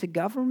obligation to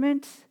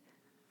government,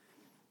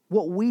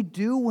 what we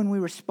do when we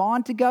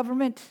respond to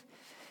government,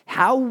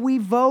 how we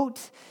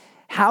vote,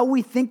 how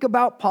we think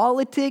about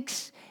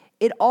politics,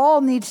 it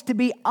all needs to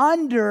be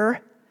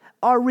under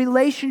our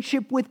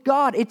relationship with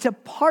God. It's a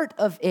part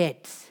of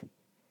it.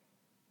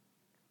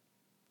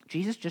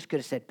 Jesus just could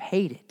have said,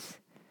 paid it.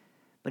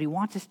 But he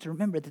wants us to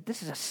remember that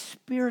this is a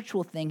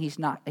spiritual thing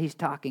he's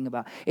talking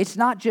about. It's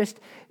not just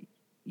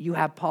you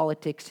have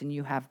politics and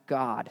you have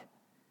God.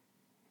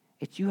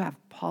 It's you have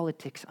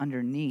politics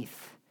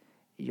underneath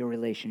your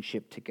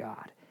relationship to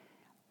God.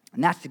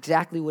 And that's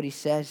exactly what he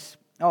says.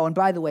 Oh, and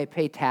by the way,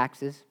 pay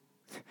taxes.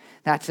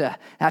 That's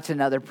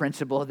another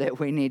principle that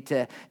we need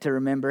to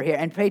remember here.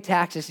 And pay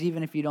taxes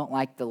even if you don't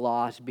like the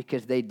laws,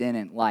 because they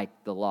didn't like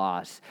the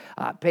laws.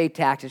 Pay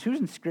taxes. Whose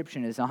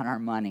inscription is on our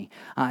money?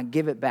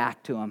 Give it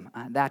back to them.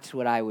 That's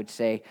what I would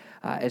say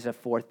as a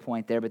fourth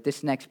point there. But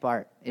this next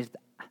part is,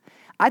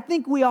 I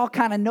think we all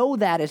kind of know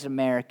that as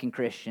American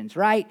Christians,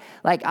 right?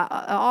 Like,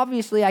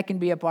 obviously I can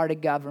be a part of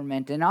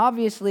government, and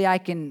obviously I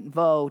can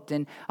vote,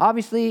 and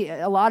obviously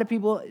a lot of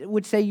people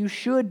would say you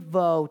should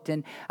vote,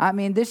 and I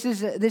mean, this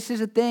is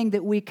a thing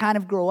that we kind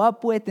of grow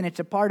up with, and it's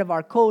a part of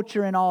our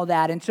culture and all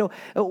that. And so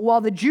while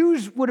the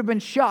Jews would have been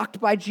shocked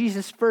by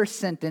Jesus' first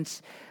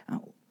sentence,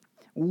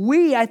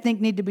 we, I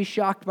think, need to be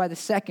shocked by the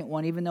second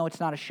one, even though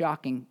it's not a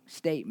shocking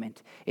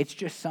statement. It's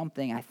just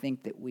something I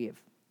think that we have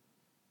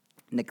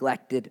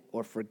neglected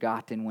or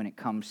forgotten when it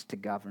comes to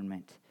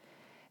government.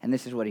 And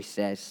this is what he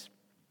says.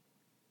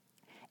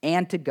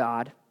 And to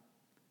God,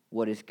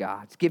 what is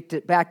God's. Give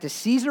back to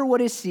Caesar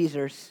what is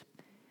Caesar's,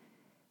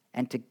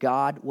 and to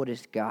God what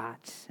is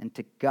God's. And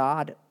to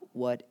God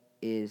what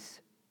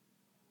is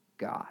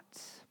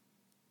God's.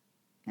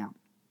 Now,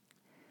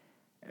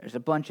 there's a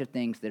bunch of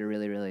things that are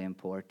really, really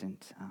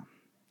important.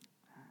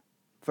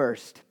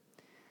 First,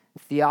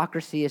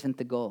 theocracy isn't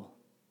the goal.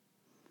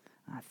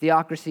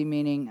 Theocracy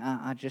meaning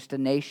just a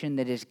nation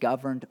that is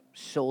governed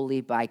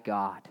solely by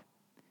God.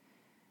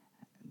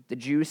 The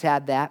Jews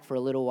had that for a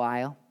little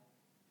while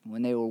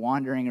when they were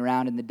wandering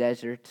around in the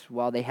desert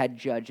while they had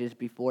judges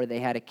before they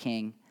had a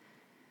king.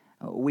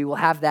 We will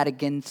have that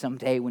again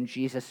someday when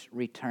Jesus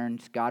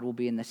returns. God will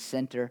be in the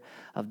center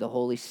of the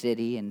holy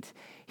city and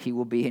he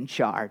will be in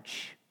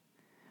charge.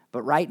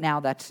 But right now,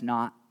 that's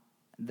not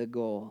the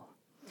goal.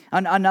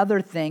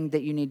 Another thing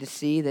that you need to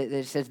see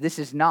that says this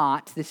is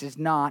not,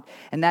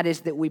 and that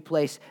is that we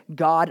place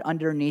God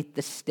underneath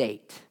the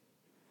state.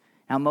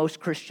 Now, most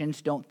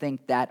Christians don't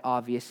think that,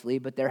 obviously,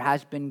 but there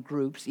has been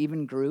groups,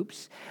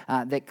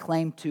 that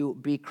claim to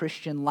be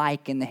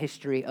Christian-like in the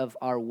history of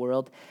our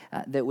world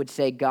that would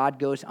say God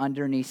goes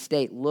underneath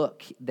state.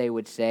 Look, they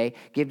would say,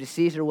 give to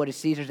Caesar what is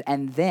Caesar's,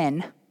 and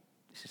then,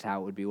 this is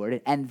how it would be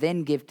worded, and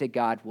then give to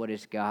God what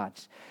is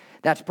God's.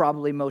 That's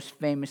probably most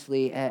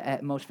famously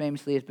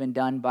has been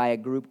done by a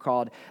group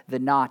called the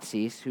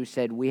Nazis, who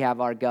said, we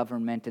have our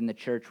government, and the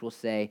church will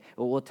say,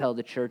 well, we'll tell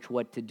the church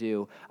what to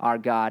do. Our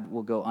God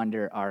will go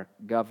under our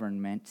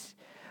government.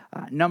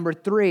 Number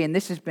 3, and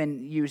this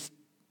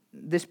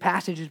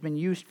passage has been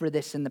used for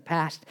this in the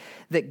past,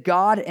 that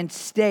God and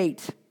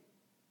state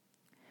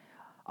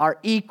are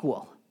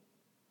equal.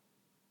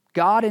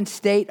 God and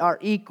state are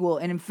equal.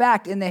 And in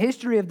fact, in the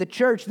history of the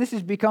church, this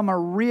has become a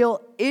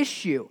real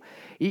issue.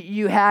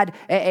 You had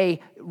a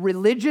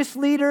religious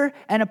leader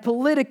and a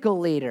political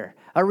leader.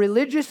 A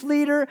religious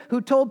leader who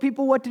told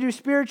people what to do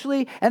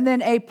spiritually, and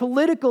then a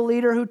political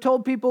leader who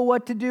told people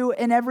what to do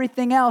in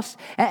everything else.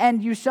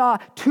 And you saw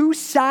two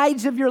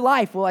sides of your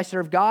life. Well, I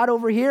serve God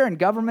over here, and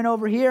government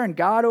over here, and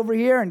God over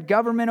here, and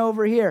government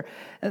over here.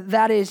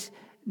 That is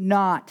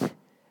not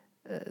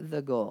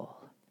the goal.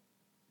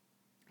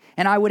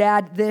 And I would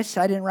add this,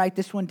 I didn't write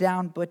this one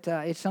down, but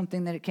it's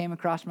something that it came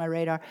across my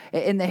radar.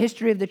 In the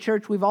history of the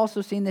church, we've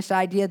also seen this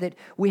idea that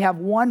we have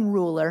one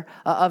ruler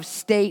of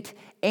state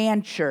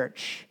and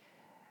church.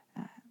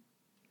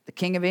 The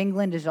King of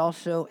England is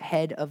also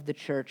head of the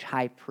church,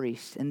 high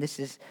priest. And this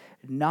is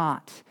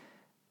not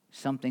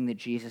something that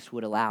Jesus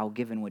would allow,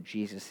 given what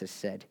Jesus has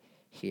said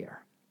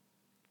here.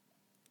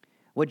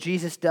 What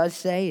Jesus does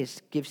say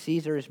is give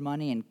Caesar his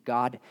money and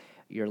God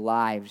your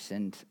lives.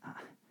 And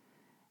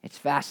it's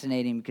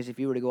fascinating because if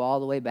you were to go all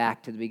the way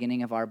back to the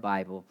beginning of our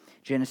Bible,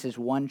 Genesis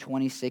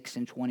 1:26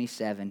 and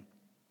 27,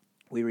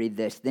 we read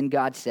this. Then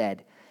God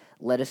said,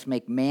 let us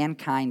make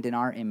mankind in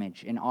our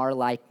image, in our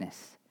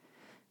likeness.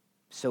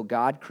 So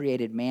God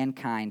created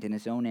mankind in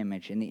his own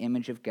image. In the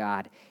image of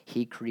God,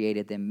 he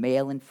created them.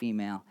 Male and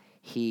female,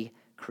 he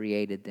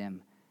created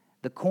them.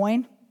 The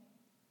coin,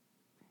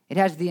 it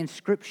has the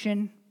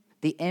inscription,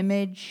 the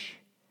image,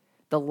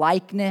 the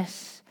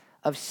likeness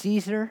of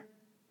Caesar.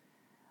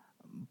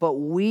 But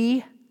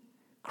we,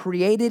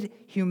 created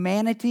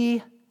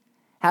humanity,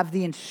 have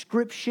the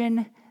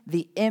inscription,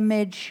 the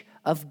image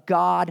of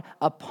God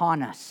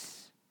upon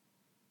us.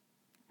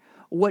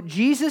 What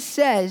Jesus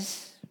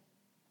says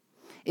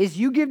is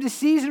you give to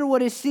Caesar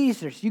what is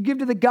Caesar's. You give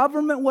to the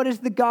government what is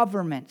the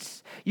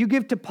government's. You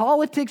give to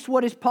politics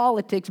what is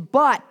politics.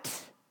 But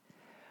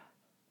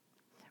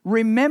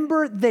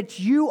remember that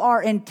you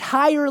are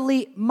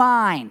entirely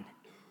mine.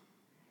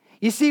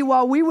 You see,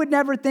 while we would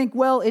never think,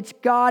 well, it's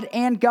God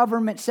and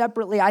government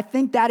separately, I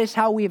think that is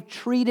how we have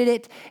treated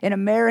it in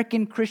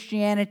American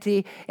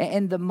Christianity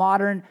and the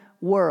modern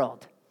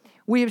world.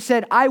 We have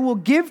said, I will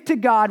give to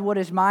God what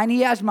is mine. He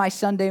has my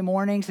Sunday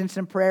mornings and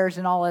some prayers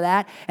and all of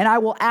that. And I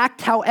will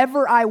act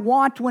however I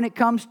want when it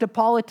comes to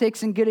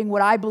politics and getting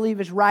what I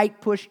believe is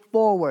right pushed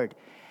forward.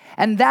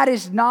 And that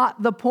is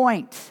not the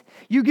point.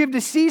 You give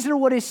to Caesar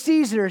what is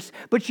Caesar's,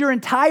 but your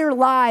entire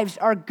lives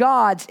are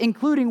God's,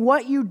 including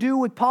what you do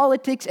with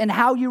politics and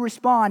how you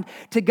respond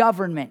to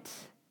government.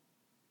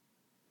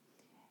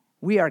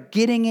 We are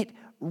getting it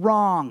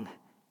wrong.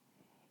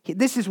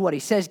 This is what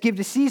he says, give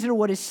to Caesar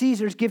what is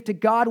Caesar's, give to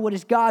God what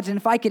is God's. And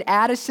if I could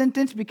add a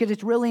sentence, because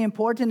it's really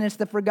important and it's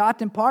the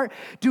forgotten part,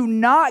 do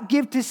not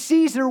give to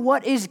Caesar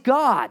what is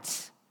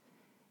God's.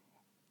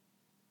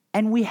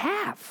 And we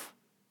have.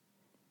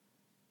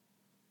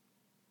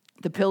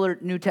 The Pillar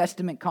New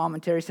Testament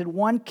commentary said,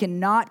 one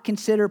cannot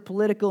consider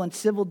political and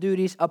civil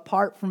duties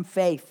apart from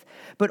faith,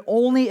 but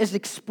only as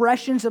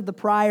expressions of the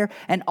prior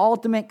and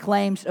ultimate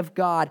claims of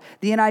God.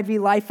 The NIV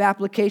Life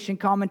Application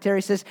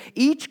commentary says,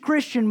 each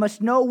Christian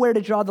must know where to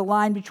draw the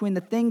line between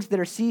the things that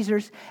are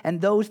Caesar's and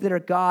those that are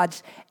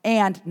God's,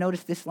 and,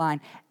 notice this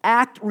line,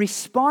 act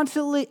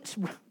responsibly,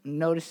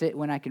 notice it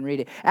when I can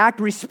read it,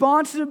 act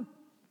responsibly,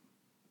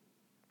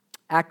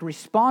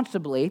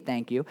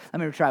 thank you.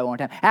 Let me try one more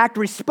time. Act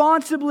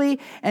responsibly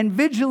and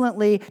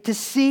vigilantly to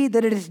see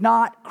that it is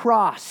not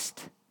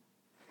crossed.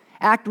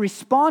 Act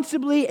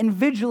responsibly and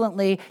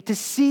vigilantly to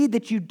see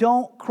that you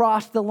don't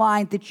cross the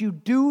line, that you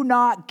do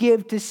not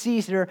give to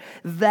Caesar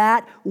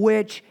that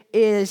which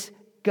is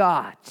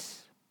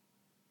God's.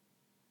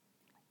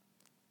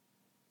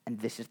 And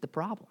this is the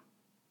problem.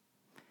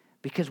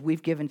 Because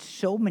we've given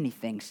so many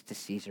things to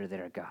Caesar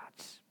that are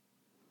God's.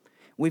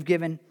 We've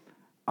given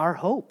our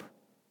hope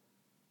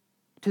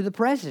to the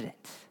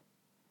president.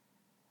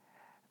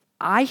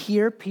 I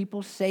hear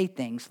people say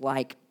things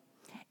like,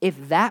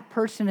 if that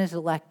person is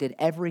elected,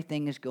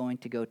 everything is going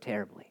to go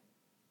terribly.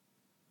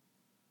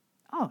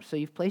 Oh, so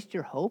you've placed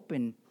your hope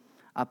in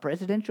a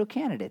presidential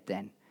candidate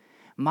then.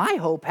 My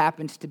hope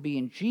happens to be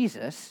in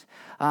Jesus,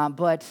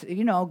 but,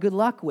 good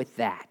luck with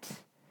that.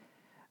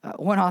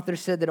 One author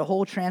said that a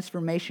whole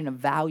transformation of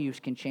values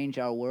can change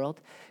our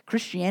world.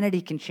 Christianity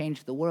can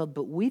change the world,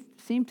 but we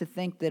seem to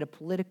think that a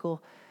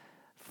political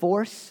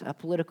force, a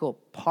political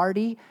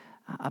party,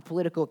 a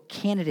political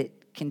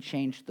candidate can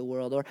change the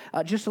world. Or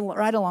just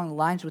right along the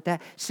lines with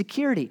that,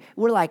 security.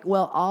 We're like,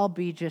 well, I'll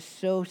be just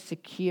so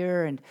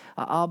secure and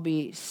I'll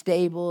be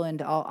stable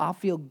and I'll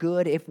feel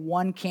good if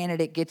one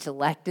candidate gets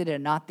elected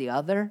and not the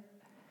other.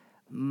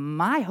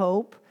 My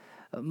hope,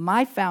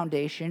 my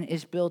foundation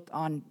is built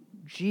on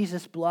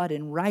Jesus' blood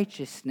and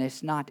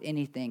righteousness, not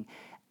anything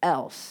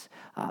else.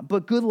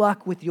 But good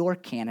luck with your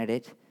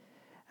candidate.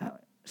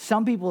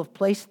 Some people have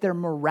placed their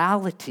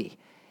morality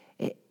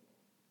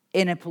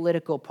in a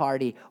political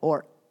party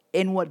or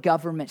in what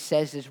government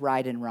says is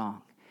right and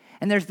wrong.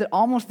 And there's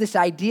almost this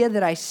idea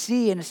that I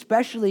see, and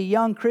especially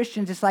young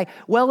Christians, it's like,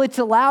 well, it's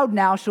allowed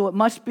now, so it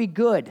must be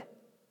good.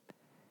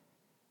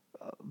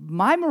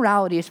 My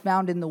morality is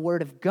found in the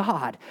Word of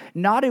God,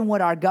 not in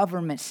what our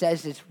government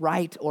says is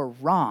right or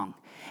wrong.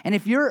 And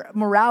if your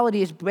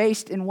morality is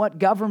based in what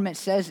government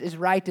says is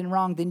right and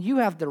wrong, then you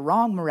have the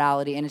wrong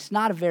morality, and it's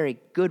not a very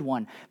good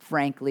one,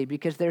 frankly,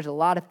 because there's a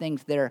lot of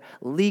things that are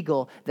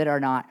legal that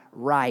are not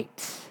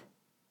right.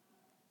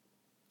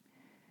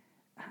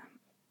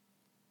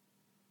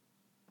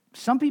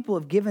 Some people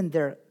have given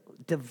their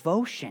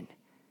devotion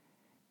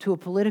to a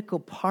political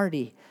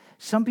party.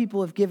 Some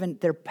people have given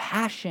their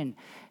passion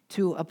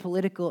to a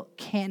political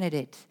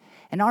candidate.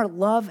 And our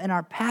love and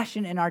our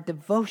passion and our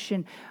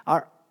devotion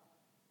are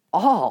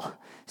all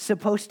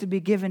supposed to be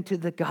given to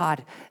the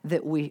God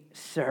that we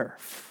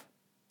serve.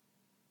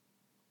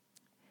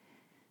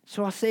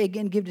 So I'll say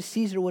again, give to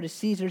Caesar what is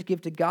Caesar's,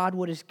 give to God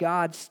what is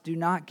God's. Do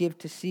not give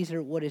to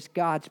Caesar what is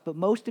God's. But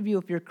most of you,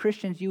 if you're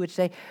Christians, you would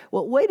say,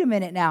 well, wait a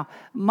minute now.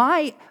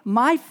 My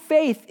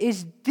faith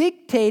is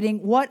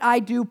dictating what I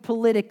do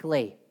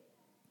politically.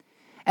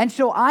 And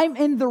so I'm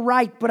in the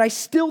right, but I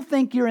still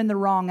think you're in the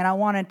wrong, and I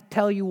want to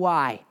tell you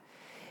why.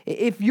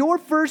 If your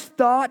first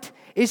thought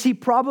is he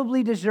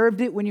probably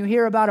deserved it when you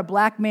hear about a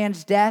black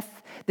man's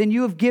death, then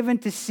you have given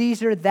to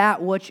Caesar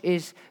that which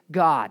is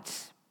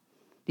God's.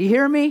 Do you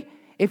hear me?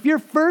 If your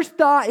first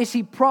thought is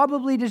he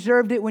probably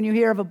deserved it when you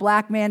hear of a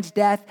black man's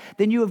death,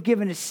 then you have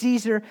given to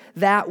Caesar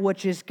that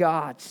which is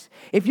God's.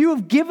 If you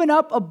have given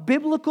up a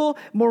biblical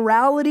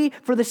morality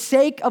for the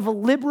sake of a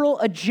liberal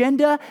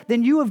agenda,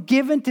 then you have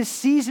given to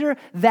Caesar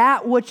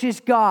that which is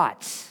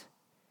God's.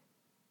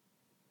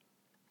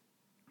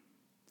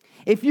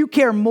 If you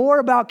care more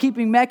about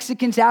keeping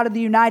Mexicans out of the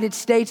United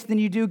States than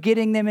you do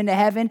getting them into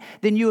heaven,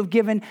 then you have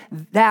given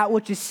that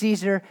which is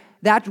Caesar,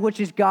 that which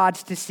is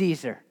God's to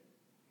Caesar.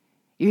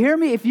 You hear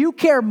me? If you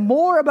care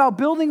more about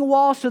building a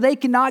wall so they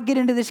cannot get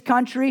into this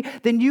country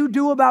than you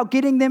do about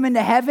getting them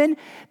into heaven,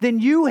 then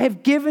you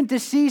have given to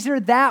Caesar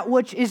that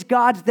which is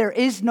God's. There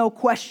is no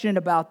question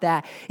about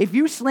that. If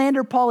you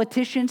slander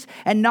politicians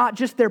and not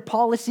just their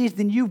policies,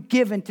 then you've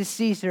given to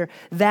Caesar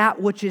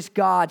that which is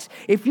God's.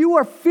 If you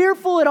are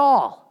fearful at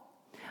all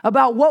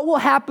about what will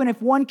happen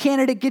if one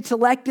candidate gets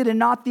elected and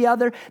not the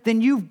other, then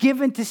you've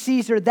given to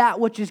Caesar that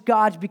which is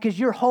God's, because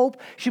your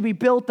hope should be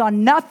built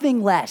on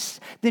nothing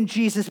less than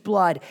Jesus'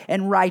 blood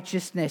and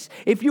righteousness.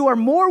 If you are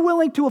more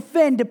willing to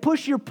offend, to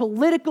push your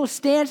political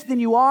stance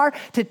than you are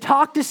to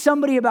talk to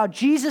somebody about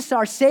Jesus,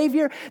 our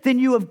Savior, then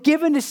you have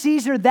given to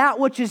Caesar that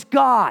which is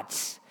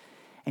God's,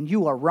 and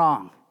you are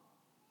wrong.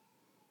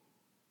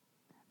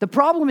 The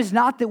problem is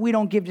not that we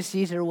don't give to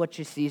Caesar what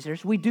is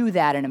Caesar's. We do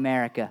that in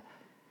America.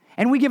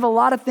 And we give a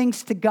lot of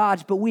things to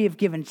God's, but we have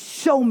given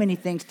so many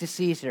things to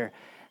Caesar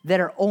that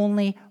are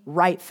only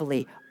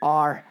rightfully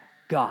our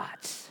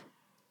God's.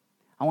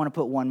 I want to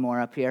put one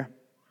more up here.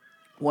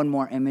 One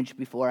more image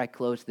before I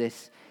close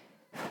this.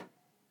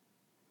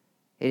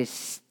 It is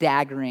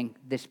staggering,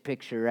 this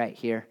picture right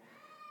here.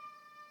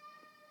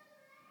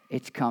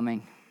 It's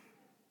coming.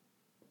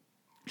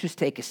 Just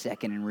take a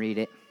second and read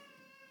it.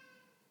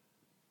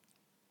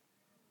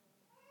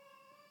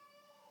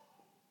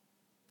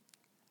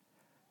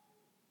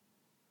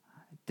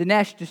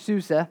 Dinesh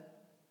D'Souza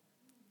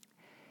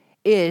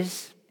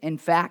is, in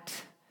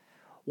fact,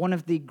 one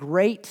of the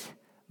great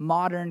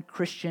modern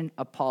Christian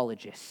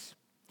apologists.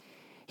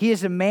 He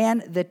is a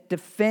man that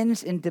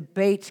defends and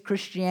debates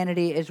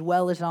Christianity as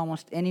well as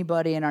almost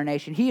anybody in our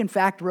nation. He, in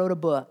fact, wrote a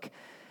book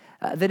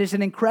that is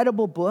an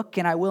incredible book,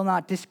 and I will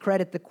not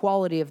discredit the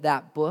quality of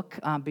that book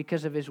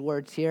because of his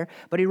words here.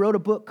 But he wrote a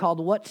book called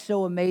What's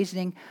So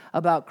Amazing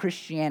About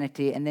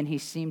Christianity, and then he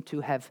seemed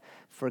to have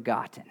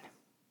forgotten.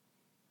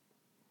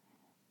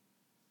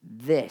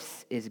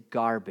 This is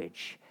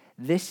garbage.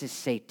 This is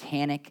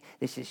satanic.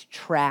 This is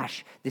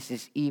trash. This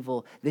is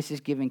evil. This is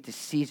giving to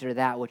Caesar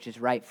that which is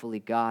rightfully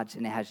God's,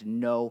 and it has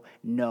no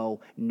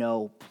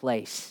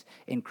place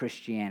in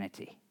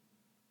Christianity.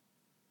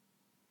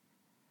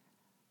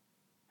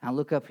 Now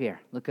look up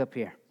here. Look up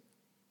here.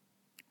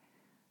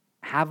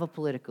 Have a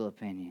political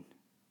opinion.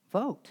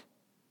 Vote.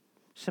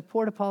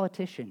 Support a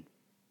politician.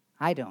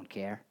 I don't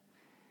care.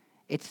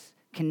 It's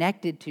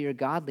connected to your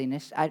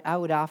godliness. I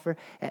would offer,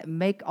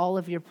 make all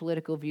of your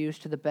political views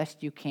to the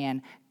best you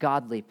can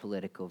godly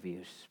political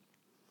views.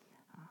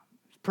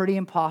 It's pretty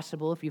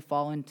impossible if you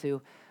fall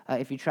into,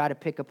 if you try to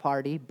pick a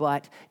party,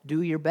 but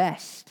do your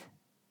best.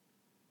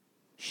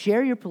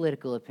 Share your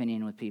political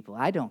opinion with people.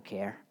 I don't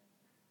care.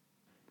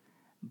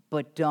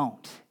 But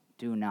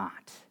do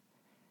not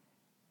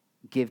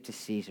give to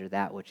Caesar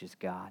that which is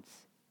God's.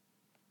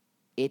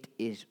 It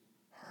is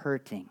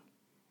hurting.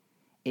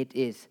 It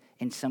is,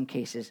 in some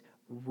cases,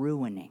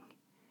 ruining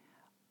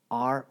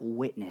our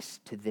witness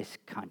to this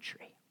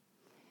country.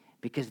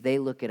 Because they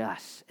look at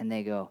us and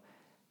they go,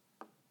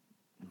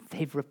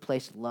 they've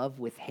replaced love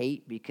with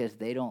hate because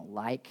they don't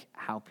like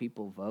how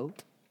people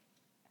vote.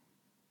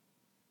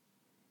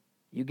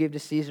 You give to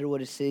Caesar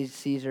what is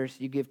Caesar's,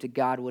 you give to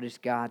God what is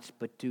God's,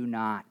 but do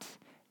not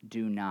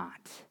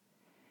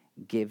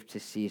give to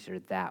Caesar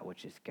that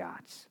which is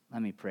God's.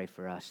 Let me pray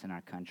for us in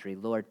our country.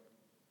 Lord,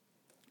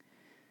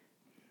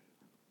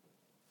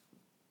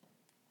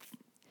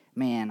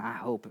 man, I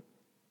hope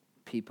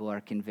people are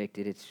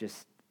convicted. It's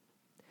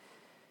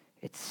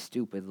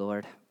stupid,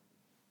 Lord.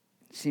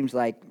 It seems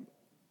like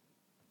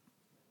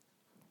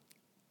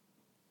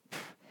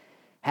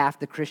half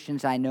the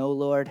Christians I know,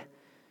 Lord,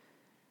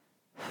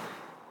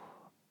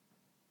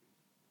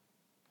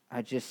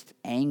 are just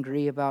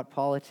angry about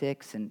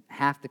politics, and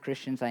half the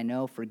Christians I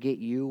know forget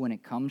you when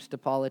it comes to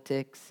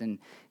politics and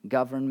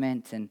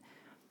government. And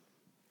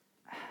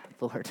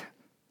Lord,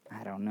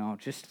 I don't know,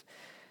 just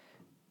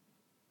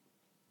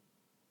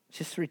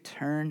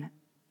return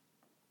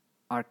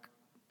our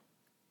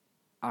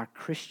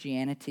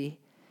Christianity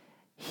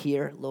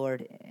here,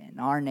 Lord, in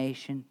our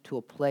nation to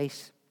a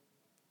place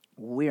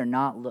where we are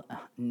not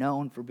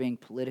known for being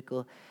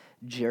political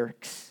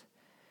jerks,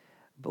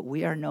 but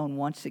we are known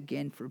once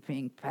again for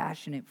being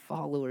passionate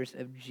followers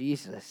of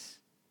Jesus.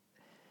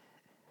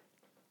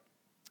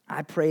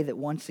 I pray that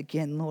once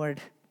again,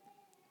 Lord,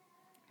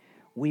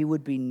 we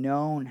would be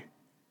known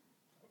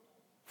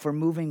for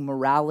moving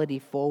morality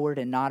forward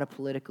and not a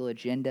political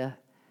agenda.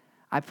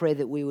 I pray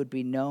that we would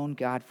be known,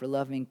 God, for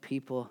loving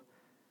people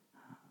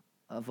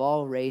of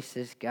all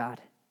races, God.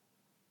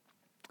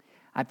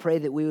 I pray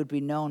that we would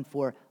be known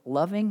for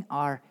loving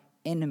our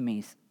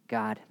enemies,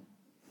 God,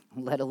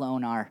 let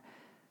alone our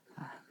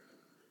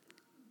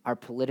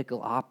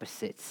political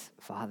opposites,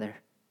 Father.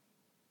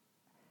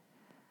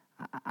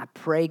 I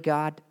pray,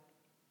 God,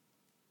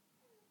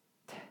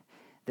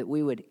 that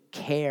we would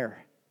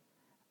care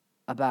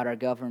about our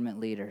government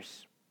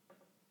leaders,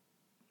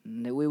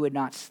 that we would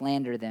not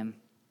slander them,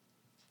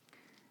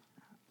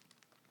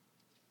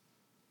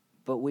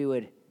 but we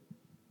would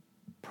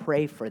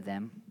pray for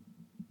them.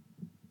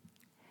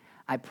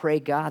 I pray,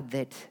 God,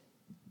 that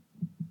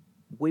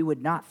we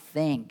would not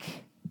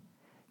think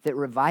that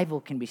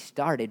revival can be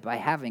started by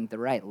having the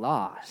right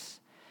laws,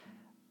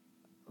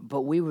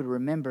 but we would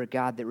remember,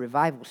 God, that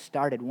revival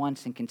started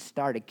once and can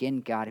start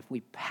again, God, if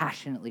we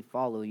passionately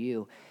follow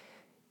you,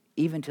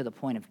 even to the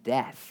point of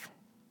death.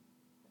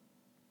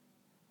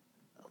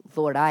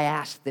 Lord, I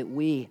ask that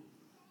we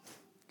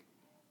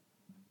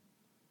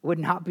would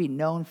not be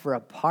known for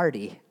a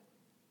party,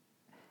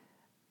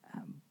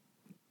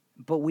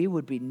 but we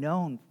would be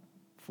known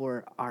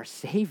for our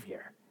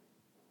Savior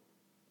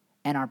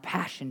and our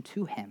passion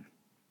to Him.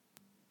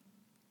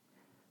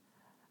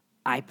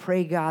 I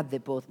pray, God,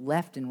 that both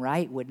left and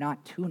right would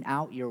not tune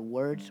out your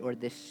words or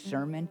this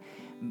sermon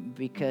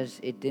because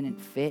it didn't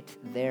fit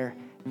their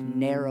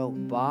narrow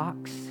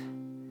box,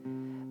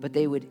 but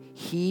they would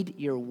heed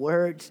your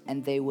words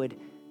and they would,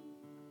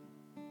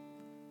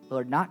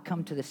 Lord, not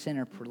come to the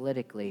center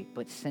politically,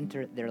 but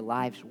center their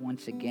lives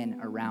once again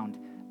around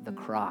the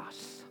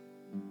cross.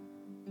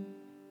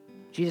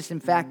 Jesus, in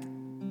fact,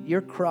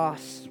 your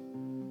cross,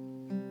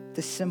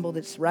 the symbol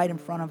that's right in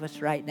front of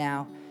us right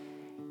now,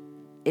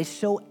 is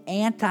so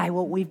anti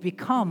what we've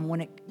become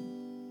when it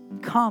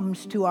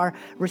comes to our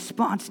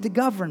response to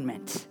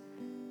government.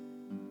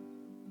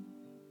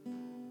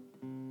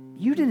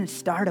 You didn't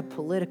start a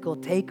political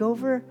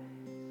takeover.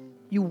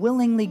 You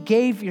willingly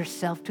gave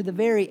yourself to the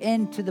very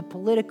end to the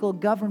political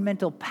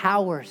governmental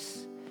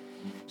powers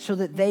so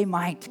that they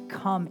might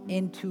come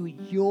into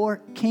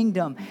your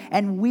kingdom.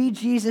 And we,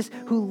 Jesus,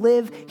 who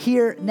live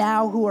here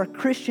now, who are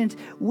Christians,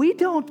 we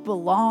don't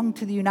belong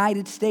to the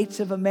United States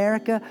of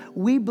America.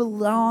 We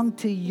belong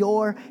to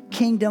your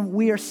kingdom.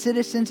 We are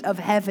citizens of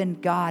heaven,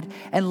 God.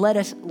 And let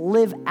us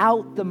live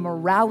out the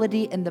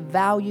morality and the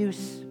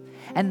values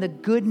and the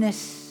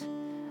goodness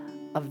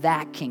of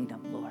that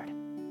kingdom, Lord.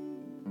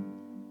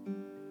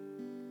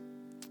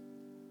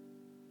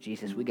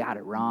 Jesus, we got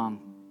it wrong.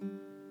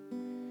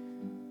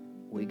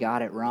 We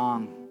got it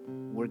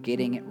wrong. We're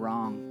getting it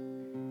wrong.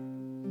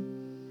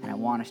 And I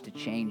want us to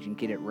change and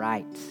get it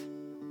right.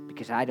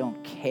 Because I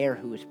don't care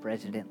who is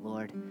president,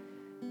 Lord.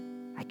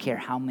 I care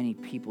how many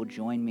people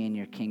join me in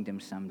your kingdom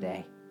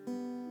someday.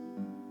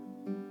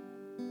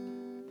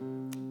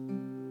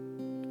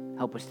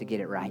 Help us to get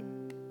it right.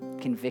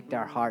 Convict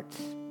our hearts.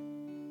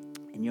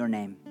 In your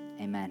name,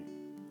 amen.